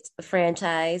immaculate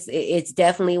franchise. It's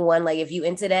definitely one, like if you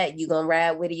into that, you're gonna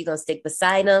ride with it, you're gonna stick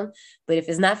beside them. But if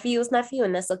it's not for you, it's not for you,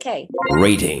 and that's okay.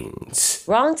 Ratings.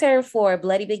 Wrong Turn 4,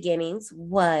 Bloody Beginnings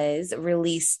was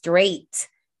released straight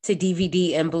to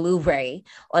DVD and Blu-ray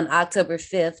on October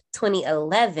 5th,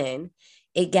 2011.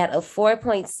 It got a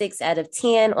 4.6 out of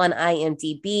 10 on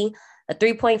IMDb, a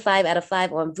 3.5 out of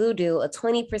 5 on Vudu, a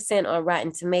 20% on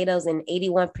Rotten Tomatoes, and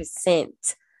 81%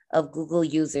 of Google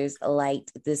users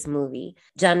liked this movie.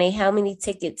 Johnny, how many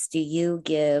tickets do you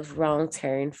give Wrong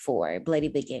Turn 4, Bloody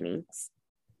Beginnings?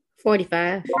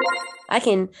 45. I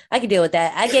can deal with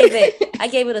that. I gave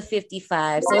it a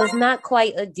 55, so it's not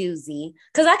quite a doozy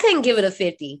because I couldn't give it a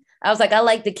 50. I was like, I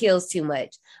like the kills too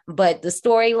much, but the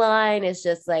storyline is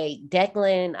just like,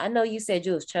 Declan, I know you said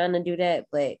you was trying to do that,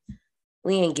 but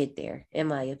we ain't get there, in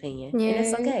my opinion. Yeah, and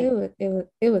it's okay.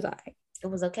 It was all right. It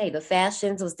was okay. The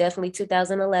fashions was definitely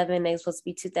 2011. They were supposed to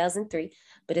be 2003,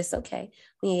 but it's okay.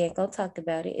 We ain't gonna talk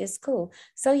about it. It's cool.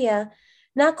 So yeah,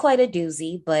 not quite a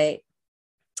doozy, but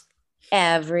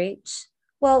average.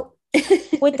 Well,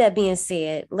 with that being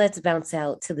said, let's bounce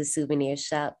out to the souvenir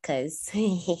shop because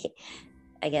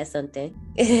I got something.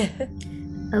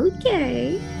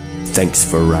 Okay. Thanks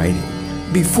for riding.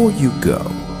 Before you go,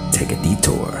 take a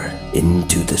detour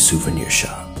into the souvenir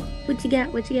shop. What you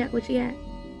got? What you got? What you got?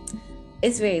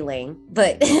 It's very lame,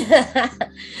 but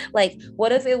like,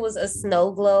 what if it was a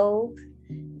snow globe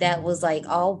that was like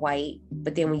all white,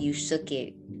 but then when you shook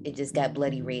it, it just got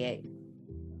bloody red?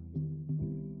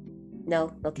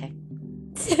 No? Okay.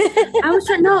 I was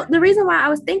trying. No, the reason why I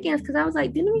was thinking is because I was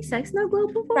like, didn't we say snow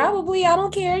globe before? Probably. I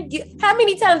don't care. How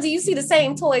many times do you see the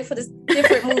same toy for this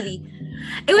different movie?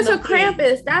 It was for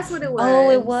Krampus. That's what it was. Oh,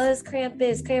 it was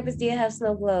Krampus. Krampus did have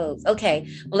snow globes. Okay.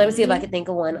 Well, let me see if I can think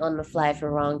of one on the fly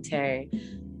for Wrong Turn.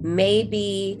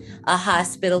 Maybe a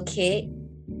hospital kit,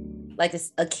 like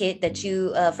a kit that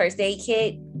you, first aid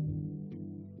kit.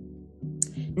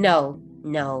 No.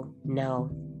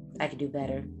 I could do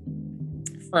better.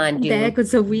 Fondue. Bag with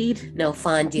some weed. No,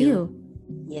 fondue. Ew.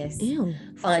 Yes.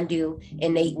 Fondue.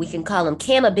 And we can call them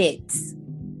cannabits.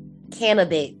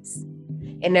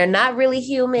 And they're not really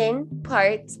human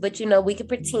parts, but you know, we can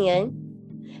pretend.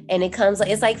 And it comes like,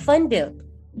 it's like Fun Dip,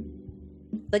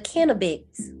 but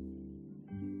cannabis.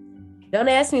 Don't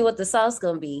ask me what the sauce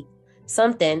gonna be.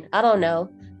 Something, I don't know,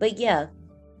 but yeah.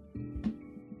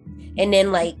 And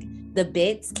then like the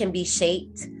bits can be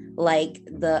shaped like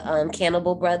the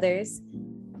Cannibal Brothers.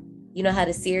 You know how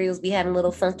the cereals be having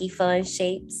little funky fun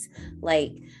shapes?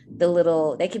 Like the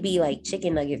little, they could be like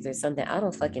chicken nuggets or something. I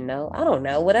don't fucking know. I don't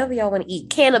know. Whatever y'all want to eat.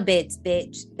 Cannabis,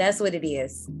 bitch. That's what it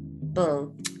is.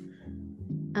 Boom.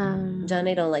 John,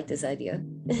 they don't like this idea.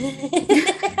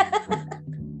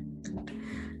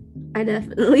 I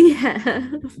definitely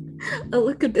have a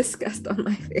look of disgust on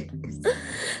my face.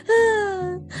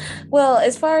 Well,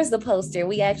 as far as the poster,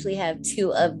 we actually have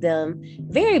 2 of them.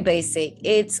 Very basic.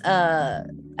 It's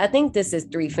I think this is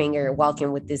Three Finger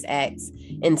walking with this axe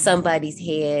in somebody's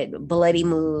head, bloody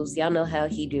moves. Y'all know how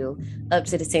he do, up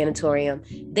to the sanatorium.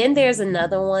 Then there's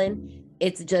another one.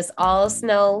 It's just all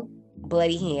snow,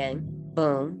 bloody hand.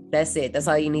 Boom. That's it. That's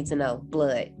all you need to know.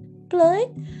 Blood.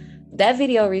 That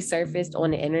video resurfaced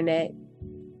on the internet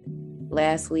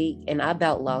last week, and I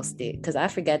about lost it because I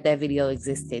forgot that video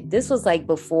existed. This was like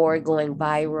before going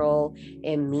viral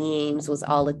and memes was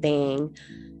all a thing.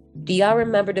 Do y'all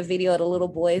remember the video of the little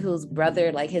boy whose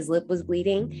brother, like his lip was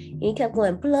bleeding, and he kept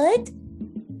going, blood?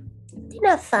 They're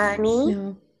not funny.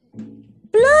 No.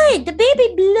 Blood, the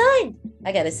baby blood.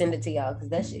 I gotta send it to y'all because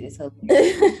that shit is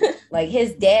hilarious. Like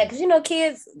his dad, because you know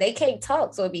kids, they can't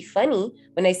talk, so it'd be funny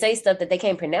when they say stuff that they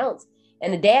can't pronounce.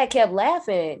 And the dad kept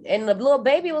laughing, and the little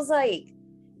baby was like,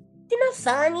 "They're not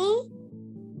funny."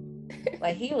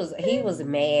 Like he was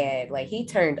mad. Like he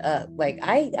turned up. Like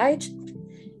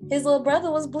his little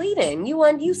brother was bleeding.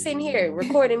 You sitting here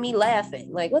recording me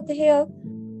laughing. Like what the hell?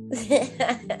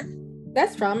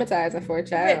 That's traumatizing for a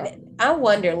child. I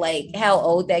wonder like how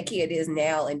old that kid is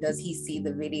now, and does he see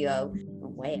the video?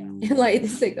 Wow. Like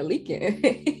this nigga leaking.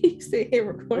 You sit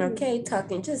here recording. Okay,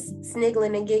 talking, just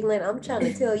sniggling and giggling. I'm trying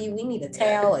to tell you, we need a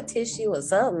towel, a tissue, or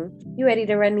something. You ready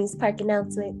to run these park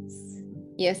announcements?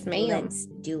 Yes, ma'am. Let's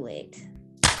do it.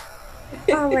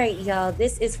 All right, y'all.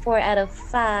 This is 4 out of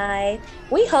 5.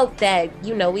 We hope that,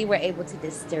 we were able to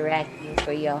distract you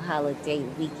for your holiday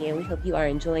weekend. We hope you are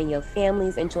enjoying your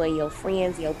families, enjoying your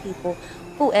friends, your people,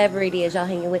 whoever it is y'all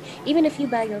hanging with. Even if you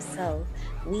by yourself,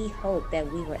 we hope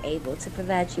that we were able to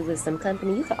provide you with some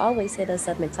company. You can always hit us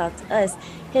up and talk to us.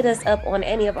 Hit us up on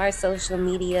any of our social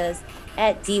medias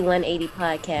at D180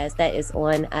 Podcast. That is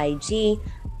on IG,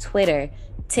 Twitter,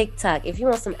 TikTok. If you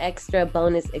want some extra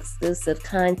bonus exclusive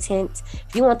content,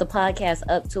 if you want the podcast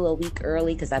up to a week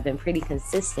early, because I've been pretty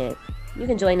consistent, you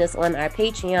can join us on our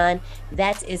Patreon.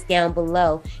 That is down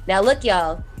below. Now look,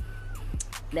 y'all,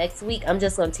 next week I'm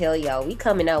just gonna tell y'all, we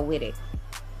coming out with it.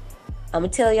 I'm gonna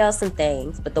tell y'all some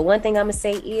things, but the one thing I'm gonna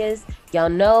say is, y'all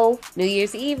know New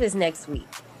Year's Eve is next week.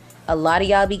 A lot of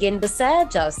y'all be getting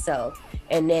beside yourself.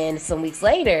 And then some weeks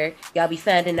later, y'all be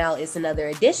finding out it's another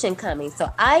edition coming.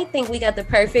 So I think we got the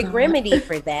perfect remedy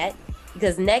for that,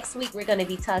 because next week we're going to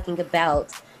be talking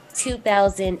about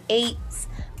 2008's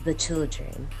The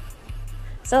Children.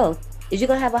 So is you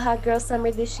going to have a hot girl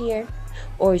summer this year,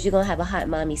 or is you going to have a hot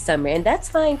mommy summer? And that's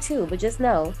fine too, but just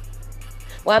know.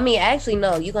 Well, I mean, actually,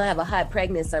 no, you're going to have a hot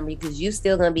pregnant summer because you're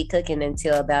still going to be cooking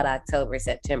until about October,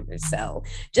 September. So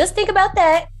just think about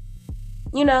that.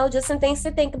 Just some things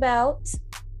to think about.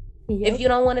 Yep. If you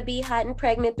don't want to be hot and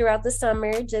pregnant throughout the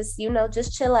summer, just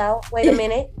chill out. Wait a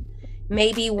minute.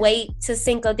 Maybe wait to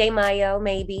Cinco de Mayo,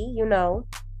 maybe,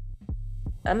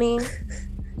 I mean,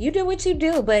 you do what you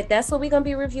do, but that's what we're going to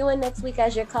be reviewing next week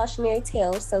as your cautionary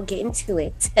tale. So get into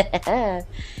it.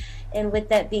 And with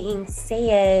that being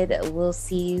said, we'll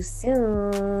see you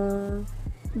soon.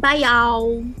 Bye,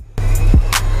 y'all.